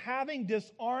 says, and having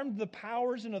disarmed the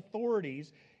powers and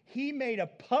authorities, he made a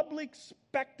public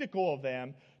spectacle of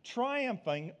them,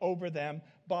 triumphing over them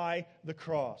by the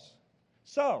cross.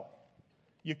 So,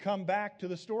 you come back to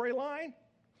the storyline.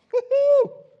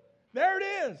 Woohoo! There it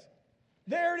is.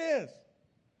 There it is.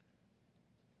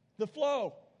 The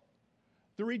flow.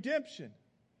 The redemption.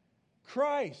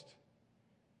 Christ.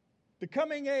 The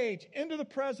coming age into the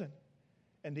present.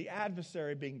 And the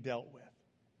adversary being dealt with.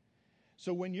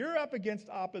 So when you're up against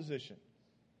opposition,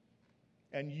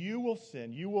 and you will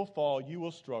sin, you will fall, you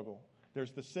will struggle.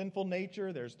 There's the sinful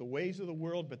nature, there's the ways of the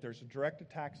world, but there's the direct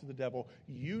attacks of the devil.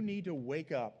 You need to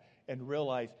wake up and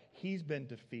realize he's been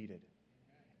defeated.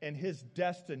 And his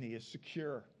destiny is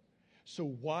secure. So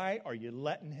why are you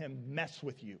letting him mess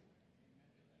with you?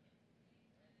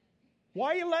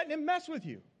 Why are you letting him mess with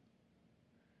you?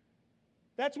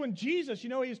 That's when Jesus, he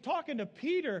was talking to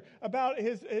Peter about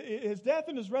his death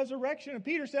and his resurrection. And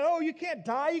Peter said, oh, you can't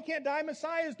die.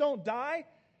 Messiahs don't die.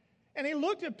 And he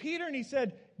looked at Peter and he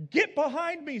said, get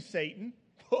behind me, Satan.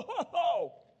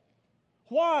 Whoa!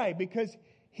 Why? Because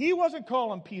he wasn't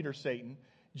calling Peter Satan.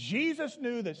 Jesus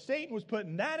knew that Satan was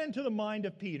putting that into the mind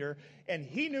of Peter, and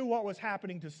he knew what was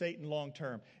happening to Satan long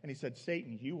term. And he said,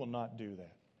 Satan, you will not do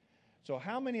that. So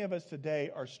how many of us today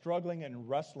are struggling and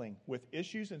wrestling with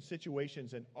issues and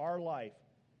situations in our life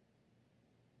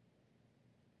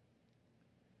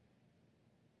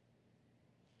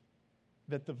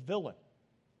that the villain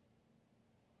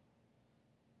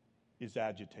is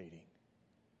agitating?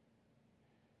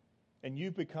 And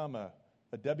you've become a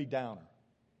Debbie Downer.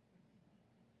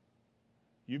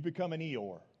 You've become an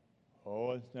Eeyore.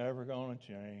 Oh, it's never going to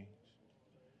change.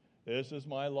 This is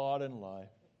my lot in life.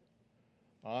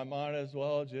 I might as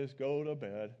well just go to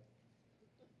bed.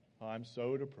 I'm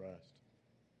so depressed.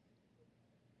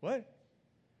 What?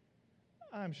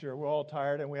 I'm sure we're all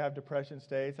tired and we have depression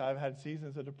states. I've had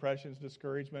seasons of depressions,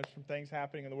 discouragements from things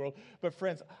happening in the world. But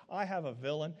friends, I have a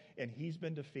villain and he's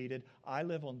been defeated. I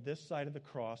live on this side of the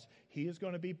cross. He is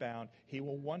going to be bound. He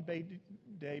will one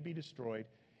day be destroyed.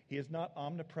 He is not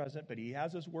omnipresent, but he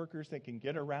has his workers that can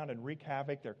get around and wreak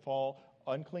havoc. They fall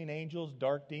unclean angels,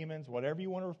 dark demons, whatever you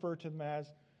want to refer to them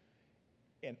as.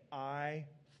 And I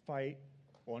fight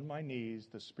on my knees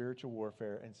the spiritual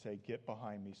warfare and say, get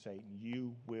behind me, Satan.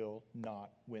 You will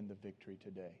not win the victory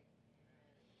today.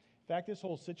 In fact, this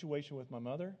whole situation with my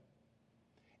mother,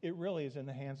 it really is in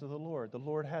the hands of the Lord. The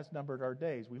Lord has numbered our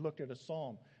days. We looked at a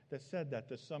psalm that said that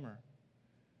this summer.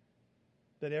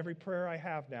 That every prayer I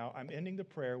have now, I'm ending the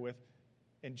prayer with,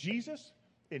 and Jesus,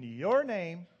 in your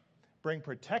name, bring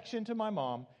protection to my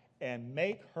mom and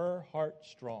make her heart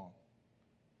strong,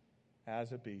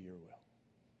 as it be your will.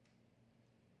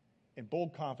 In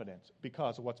bold confidence,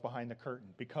 because of what's behind the curtain,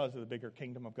 because of the bigger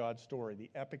kingdom of God story,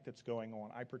 the epic that's going on,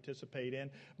 I participate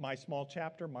in. My small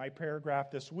chapter, my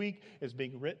paragraph this week is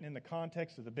being written in the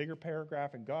context of the bigger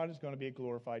paragraph, and God is going to be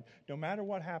glorified. No matter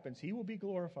what happens, He will be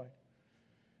glorified.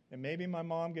 And maybe my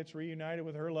mom gets reunited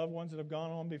with her loved ones that have gone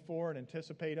on before and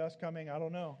anticipate us coming. I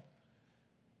don't know.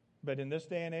 But in this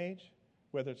day and age,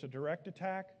 whether it's a direct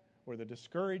attack or the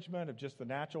discouragement of just the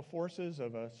natural forces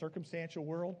of a circumstantial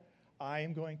world, I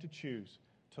am going to choose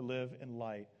to live in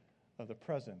light of the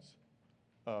presence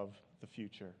of the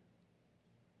future.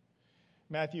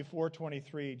 Matthew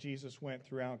 4:23, Jesus went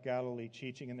throughout Galilee,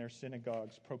 teaching in their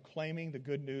synagogues, proclaiming the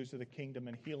good news of the kingdom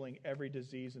and healing every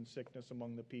disease and sickness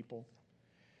among the people.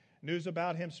 News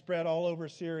about Him spread all over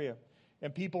Syria,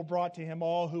 and people brought to Him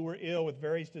all who were ill with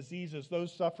various diseases,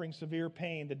 those suffering severe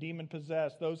pain, the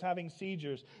demon-possessed, those having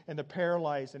seizures, and the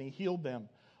paralyzed, and He healed them.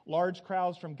 Large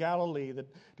crowds from Galilee, the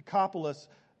Decapolis,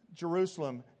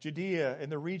 Jerusalem, Judea,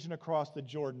 and the region across the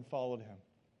Jordan followed Him.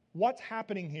 What's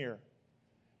happening here?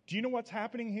 Do you know what's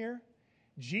happening here?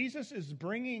 Jesus is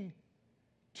bringing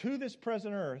to this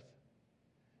present earth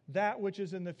that which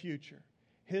is in the future,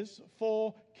 His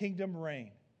full kingdom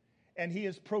reign. And He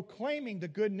is proclaiming the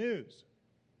good news.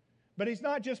 But He's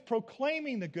not just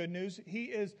proclaiming the good news, He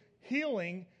is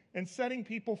healing and setting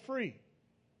people free.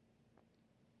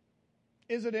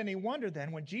 Is it any wonder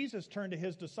then when Jesus turned to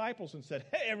His disciples and said,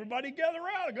 hey, everybody gather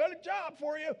around, I got a job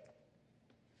for you.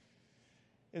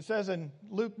 It says in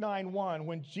Luke 9:1,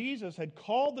 when Jesus had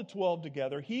called the 12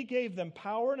 together, He gave them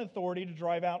power and authority to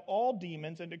drive out all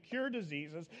demons and to cure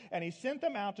diseases, and He sent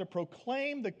them out to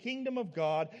proclaim the kingdom of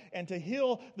God and to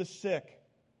heal the sick.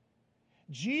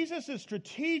 Jesus is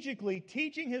strategically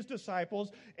teaching His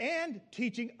disciples and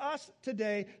teaching us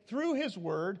today through His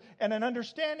Word and an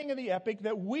understanding of the epic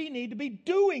that we need to be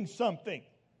doing something.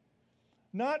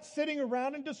 Not sitting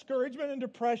around in discouragement and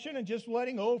depression and just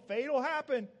letting, fate will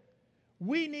happen.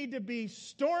 We need to be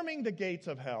storming the gates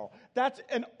of hell. That's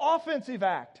an offensive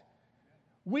act.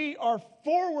 We are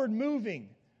forward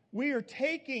moving. We are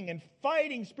taking and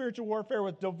fighting spiritual warfare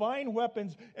with divine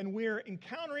weapons, and we are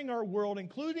encountering our world,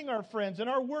 including our friends and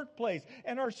our workplace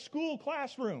and our school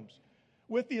classrooms,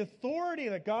 with the authority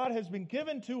that God has been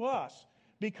given to us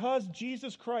because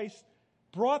Jesus Christ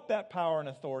brought that power and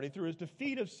authority through His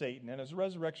defeat of Satan and His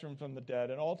resurrection from the dead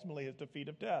and ultimately His defeat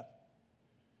of death.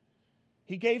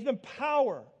 He gave them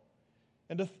power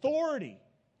and authority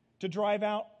to drive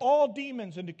out all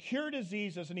demons and to cure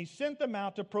diseases, and He sent them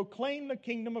out to proclaim the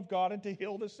kingdom of God and to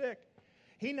heal the sick.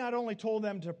 He not only told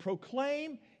them to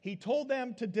proclaim, He told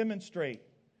them to demonstrate.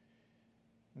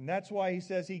 And that's why He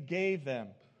says He gave them.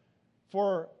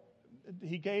 For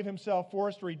He gave Himself for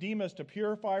us to redeem us, to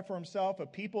purify for Himself a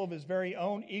people of His very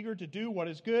own, eager to do what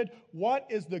is good. What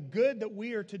is the good that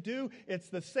we are to do? It's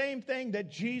the same thing that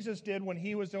Jesus did when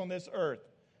He was on this earth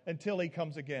until He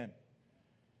comes again.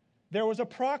 There was a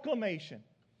proclamation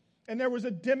and there was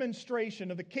a demonstration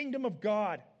of the kingdom of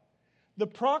God. The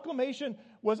proclamation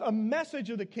was a message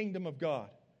of the kingdom of God.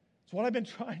 It's what I've been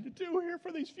trying to do here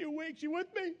for these few weeks. You with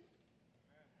me?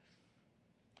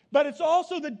 But it's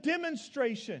also the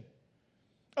demonstration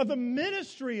of the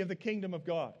ministry of the kingdom of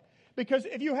God. Because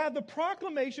if you have the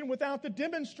proclamation without the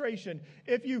demonstration,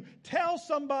 if you tell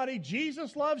somebody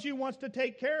Jesus loves you, wants to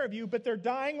take care of you, but they're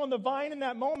dying on the vine in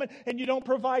that moment and you don't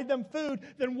provide them food,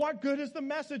 then what good is the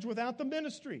message without the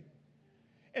ministry?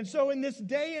 And so in this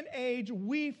day and age,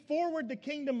 we forward the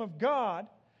kingdom of God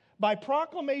by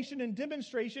proclamation and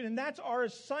demonstration, and that's our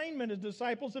assignment as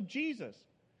disciples of Jesus.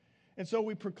 And so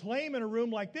we proclaim in a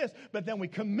room like this, but then we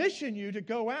commission you to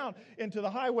go out into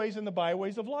the highways and the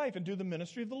byways of life and do the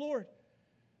ministry of the Lord.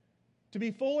 To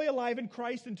be fully alive in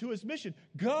Christ and to His mission.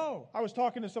 Go. I was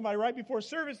talking to somebody right before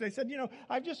service. They said,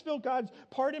 I just feel God's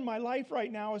part in my life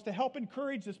right now is to help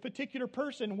encourage this particular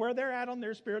person where they're at on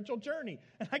their spiritual journey.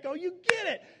 And I go, you get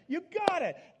it. You got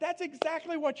it. That's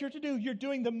exactly what you're to do. You're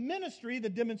doing the ministry, the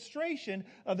demonstration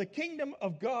of the kingdom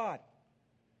of God.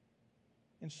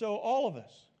 And so all of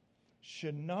us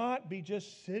should not be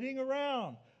just sitting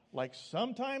around like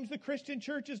sometimes the Christian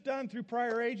church has done through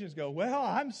prior ages. Go, well,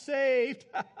 I'm saved.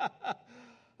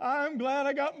 I'm glad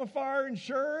I got my fire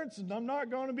insurance, and I'm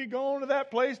not going to be going to that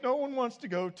place no one wants to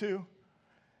go to.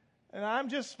 And I'm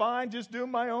just fine, just doing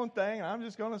my own thing. I'm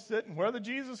just going to sit, and whether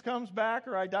Jesus comes back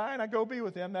or I die and I go be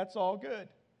with him, that's all good.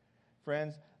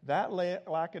 Friends, that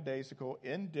lackadaisical,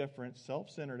 indifferent,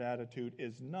 self-centered attitude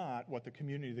is not what the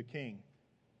community of the King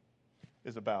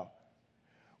is about.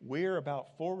 We're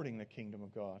about forwarding the kingdom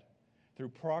of God through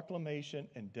proclamation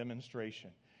and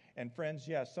demonstration. And friends,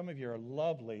 yes, some of you are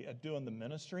lovely at doing the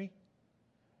ministry,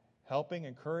 helping,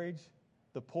 encourage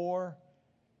the poor,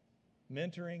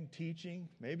 mentoring, teaching.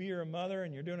 Maybe you're a mother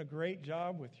and you're doing a great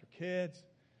job with your kids.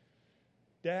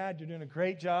 Dad, you're doing a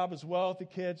great job as well with the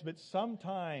kids, but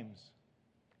sometimes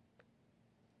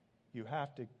you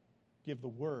have to give the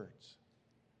words.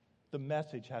 The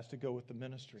message has to go with the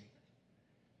ministry.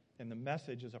 And the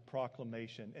message is a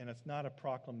proclamation, and it's not a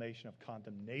proclamation of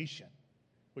condemnation,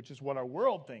 which is what our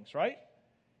world thinks, right?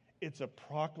 It's a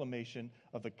proclamation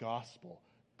of the gospel,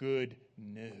 good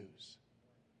news.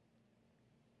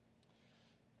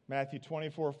 Matthew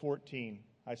 24:14.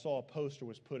 I saw a poster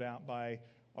was put out by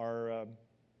our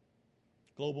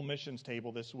global missions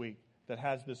table this week that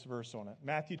has this verse on it.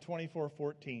 Matthew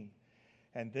 24:14.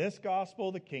 And this gospel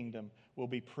of the kingdom will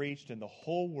be preached in the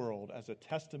whole world as a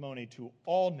testimony to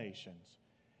all nations,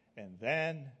 and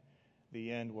then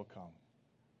the end will come.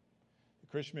 The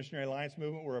Christian Missionary Alliance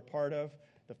movement we're a part of,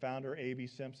 the founder, A.B.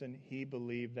 Simpson, he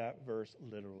believed that verse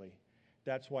literally.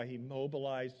 That's why he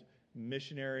mobilized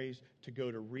missionaries to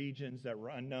go to regions that were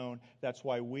unknown. That's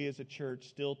why we as a church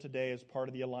still today, as part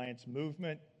of the Alliance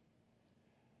movement,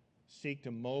 seek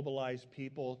to mobilize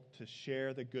people to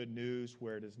share the good news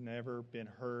where it has never been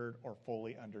heard or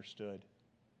fully understood.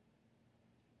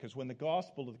 Because when the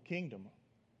gospel of the kingdom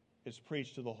is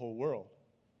preached to the whole world,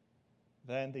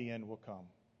 then the end will come.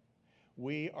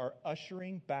 We are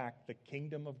ushering back the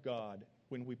kingdom of God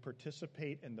when we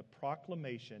participate in the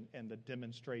proclamation and the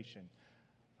demonstration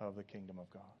of the kingdom of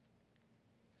God.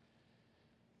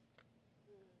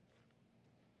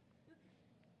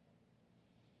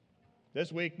 This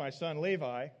week, my son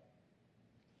Levi,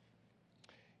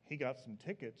 he got some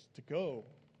tickets to go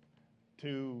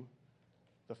to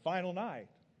the final night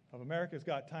of America's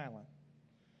Got Talent.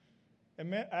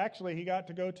 And actually, he got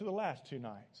to go to the last two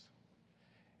nights.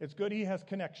 It's good he has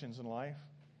connections in life.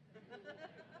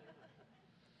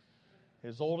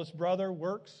 His oldest brother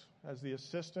works as the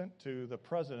assistant to the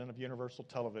president of Universal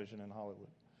Television in Hollywood.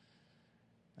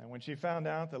 And when she found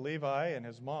out that Levi and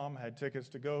his mom had tickets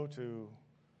to go to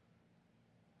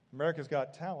America's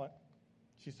Got Talent,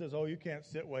 she says, oh, you can't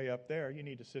sit way up there. You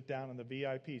need to sit down in the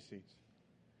VIP seats.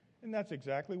 And that's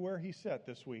exactly where he sat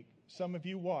this week. Some of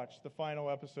you watched the final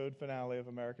episode finale of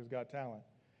America's Got Talent.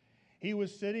 He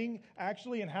was sitting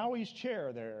actually in Howie's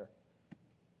chair there.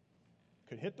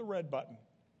 Could hit the red button.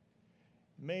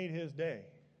 Made his day.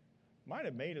 Might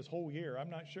have made his whole year, I'm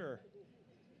not sure.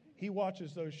 He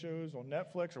watches those shows on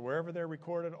Netflix or wherever they're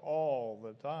recorded all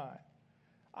the time.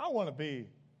 I want to be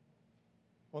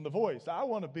on The Voice. I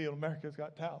want to be on America's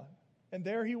Got Talent. And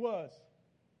there he was.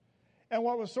 And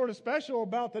what was sort of special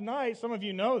about the night, some of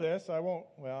you know this, I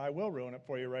will ruin it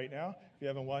for you right now if you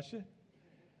haven't watched it.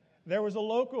 There was a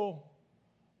local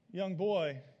young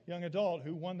boy, young adult,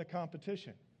 who won the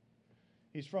competition.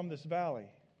 He's from this valley,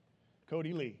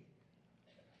 Cody Lee.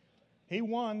 He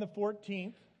won the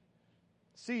 14th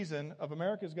season of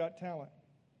America's Got Talent.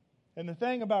 And the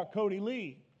thing about Cody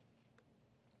Lee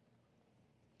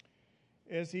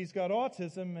is he's got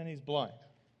autism and he's blind.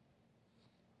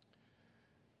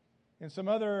 And some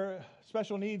other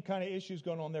special need kind of issues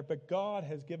going on there, but God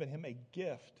has given him a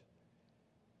gift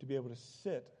to be able to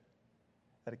sit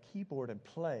at a keyboard and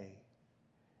play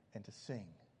and to sing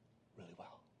really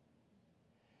well.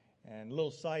 And a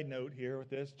little side note here with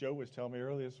this, Joe was telling me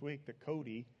earlier this week that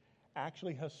Cody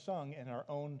actually has sung in our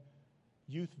own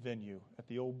youth venue at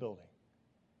the old building.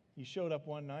 He showed up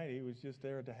one night. He was just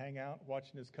there to hang out,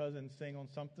 watching his cousin sing on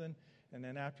something. And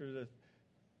then after the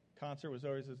concert was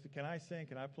over, he says, can I sing?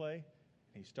 Can I play?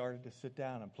 And he started to sit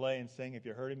down and play and sing. If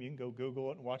you heard him, you can go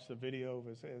Google it and watch the video of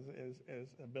his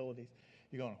abilities.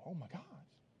 You're going, oh, my God.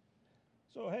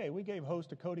 So, hey, we gave host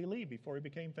to Cody Lee before he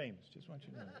became famous. Just want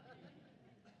you to know that.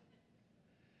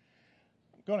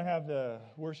 I'm going to have the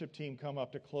worship team come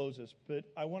up to close this, but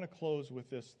I want to close with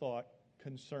this thought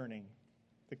concerning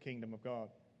the kingdom of God.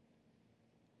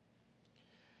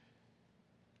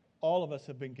 All of us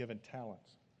have been given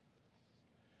talents.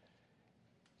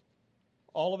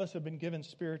 All of us have been given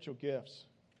spiritual gifts.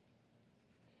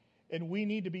 And we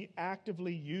need to be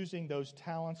actively using those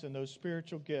talents and those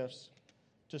spiritual gifts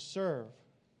to serve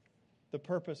the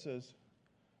purposes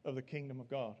of the kingdom of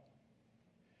God.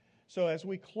 So as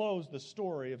we close the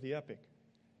story of the epic,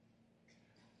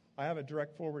 I have a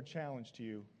direct forward challenge to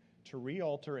you to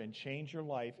re-alter and change your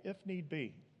life, if need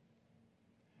be,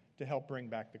 to help bring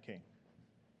back the King.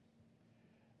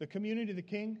 The community of the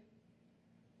King,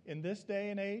 in this day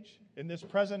and age, in this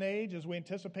present age, as we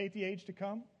anticipate the age to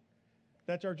come,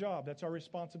 that's our job, that's our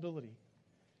responsibility,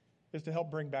 is to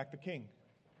help bring back the King.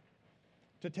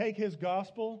 To take His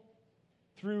gospel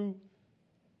through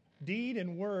deed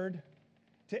and word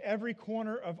to every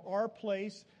corner of our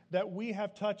place that we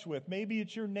have touch with. Maybe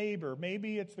it's your neighbor,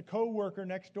 maybe it's the coworker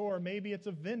next door, maybe it's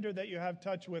a vendor that you have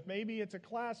touch with, maybe it's a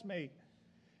classmate,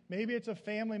 maybe it's a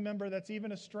family member that's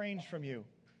even estranged from you.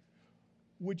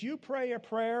 Would you pray a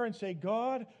prayer and say,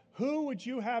 God, who would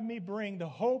you have me bring the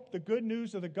hope, the good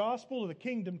news of the gospel of the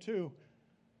kingdom to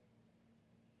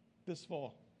this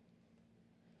fall?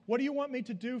 What do you want me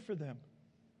to do for them?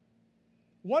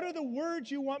 What are the words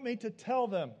you want me to tell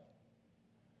them?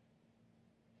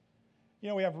 You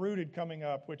know, we have Rooted coming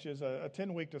up, which is a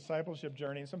 10-week discipleship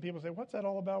journey. And some people say, what's that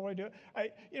all about? What do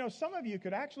I do? Some of you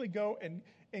could actually go and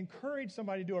encourage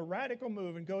somebody to do a radical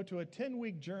move and go to a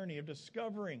 10-week journey of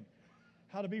discovering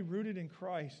how to be rooted in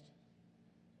Christ.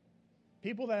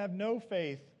 People that have no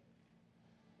faith,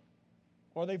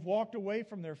 or they've walked away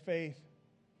from their faith,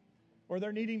 or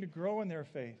they're needing to grow in their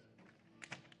faith.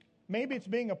 Maybe it's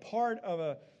being a part of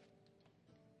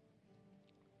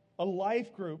a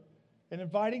life group and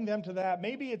inviting them to that.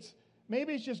 Maybe it's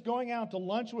just going out to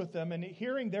lunch with them and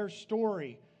hearing their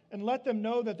story and let them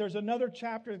know that there's another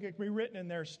chapter that can be written in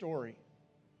their story.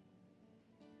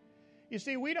 You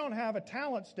see, we don't have a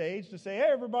talent stage to say, hey,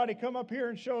 everybody, come up here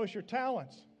and show us your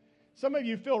talents. Some of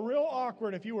you feel real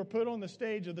awkward if you were put on the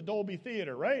stage of the Dolby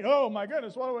Theater, right? Oh, my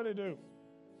goodness, what would I do?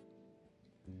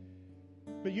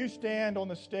 But you stand on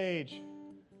the stage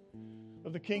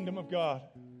of the kingdom of God.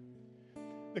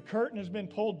 The curtain has been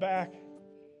pulled back.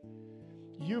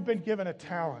 You've been given a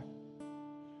talent.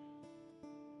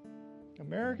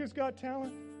 America's got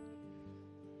talent.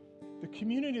 The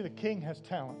community of the King has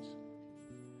talents.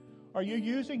 Are you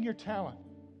using your talent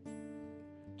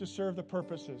to serve the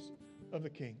purposes of the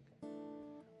King?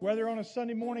 Whether on a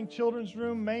Sunday morning children's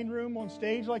room, main room, on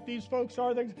stage like these folks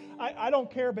are, I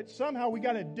don't care, but somehow we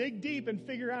got to dig deep and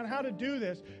figure out how to do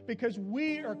this, because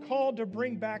we are called to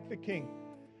bring back the King.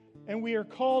 And we are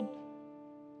called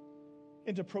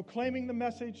into proclaiming the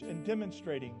message and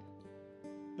demonstrating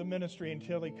the ministry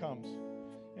until He comes.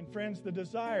 And friends, the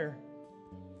desire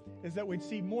is that we'd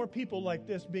see more people like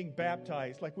this being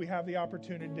baptized, like we have the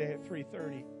opportunity today at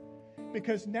 3:30.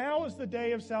 Because now is the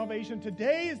day of salvation.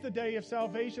 Today is the day of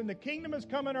salvation. The kingdom has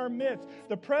come in our midst.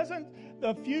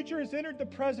 The future has entered the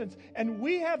present, and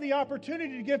we have the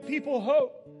opportunity to give people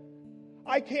hope.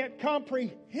 I can't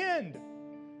comprehend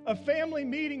a family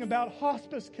meeting about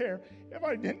hospice care if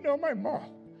I didn't know my mom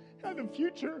had the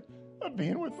future of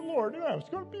being with the Lord, and I was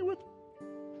going to be with her.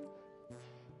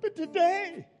 But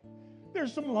today,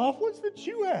 there's some loved ones that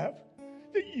you have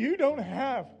that you don't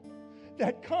have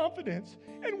that confidence,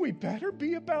 and we better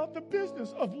be about the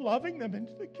business of loving them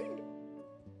into the kingdom.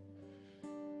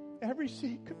 Every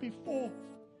seat could be full.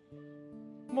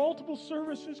 Multiple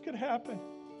services could happen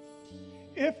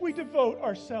if we devote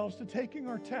ourselves to taking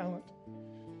our talent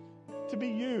to be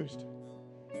used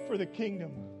for the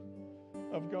kingdom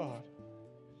of God.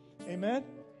 Amen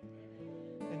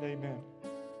and amen.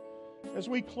 As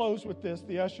we close with this,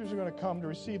 the ushers are going to come to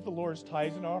receive the Lord's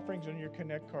tithes and offerings on your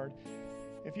Connect card.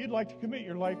 If you'd like to commit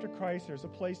your life to Christ, there's a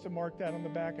place to mark that on the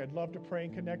back. I'd love to pray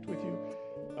and connect with you.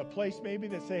 A place maybe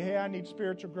that say, hey, I need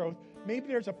spiritual growth. Maybe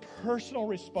there's a personal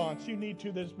response you need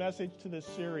to this message, to this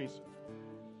series.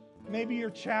 Maybe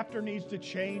your chapter needs to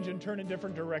change and turn a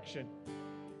different direction.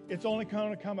 It's only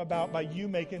going to come about by you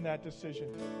making that decision.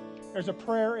 There's a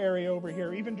prayer area over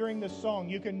here. Even during this song,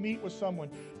 you can meet with someone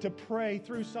to pray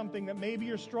through something that maybe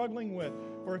you're struggling with,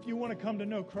 or if you want to come to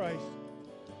know Christ,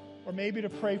 or maybe to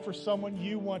pray for someone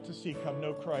you want to see come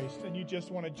know Christ and you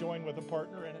just want to join with a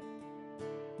partner in it.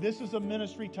 This is a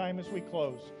ministry time as we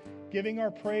close, giving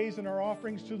our praise and our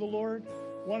offerings to the Lord.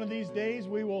 One of these days,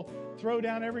 we will throw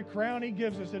down every crown He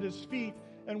gives us at His feet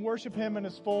and worship Him in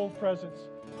His full presence.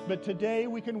 But today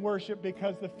we can worship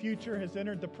because the future has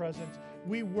entered the present.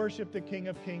 We worship the King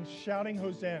of Kings, shouting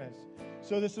hosannas.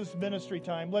 So this is ministry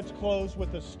time. Let's close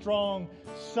with a strong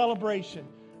celebration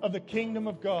of the kingdom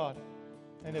of God.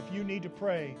 And if you need to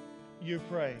pray, you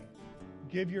pray.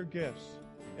 Give your gifts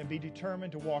and be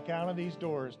determined to walk out of these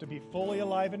doors to be fully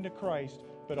alive into Christ,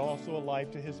 but also alive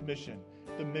to His mission.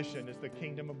 The mission is the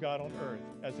kingdom of God on earth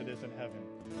as it is in heaven.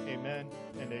 Amen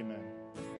and amen.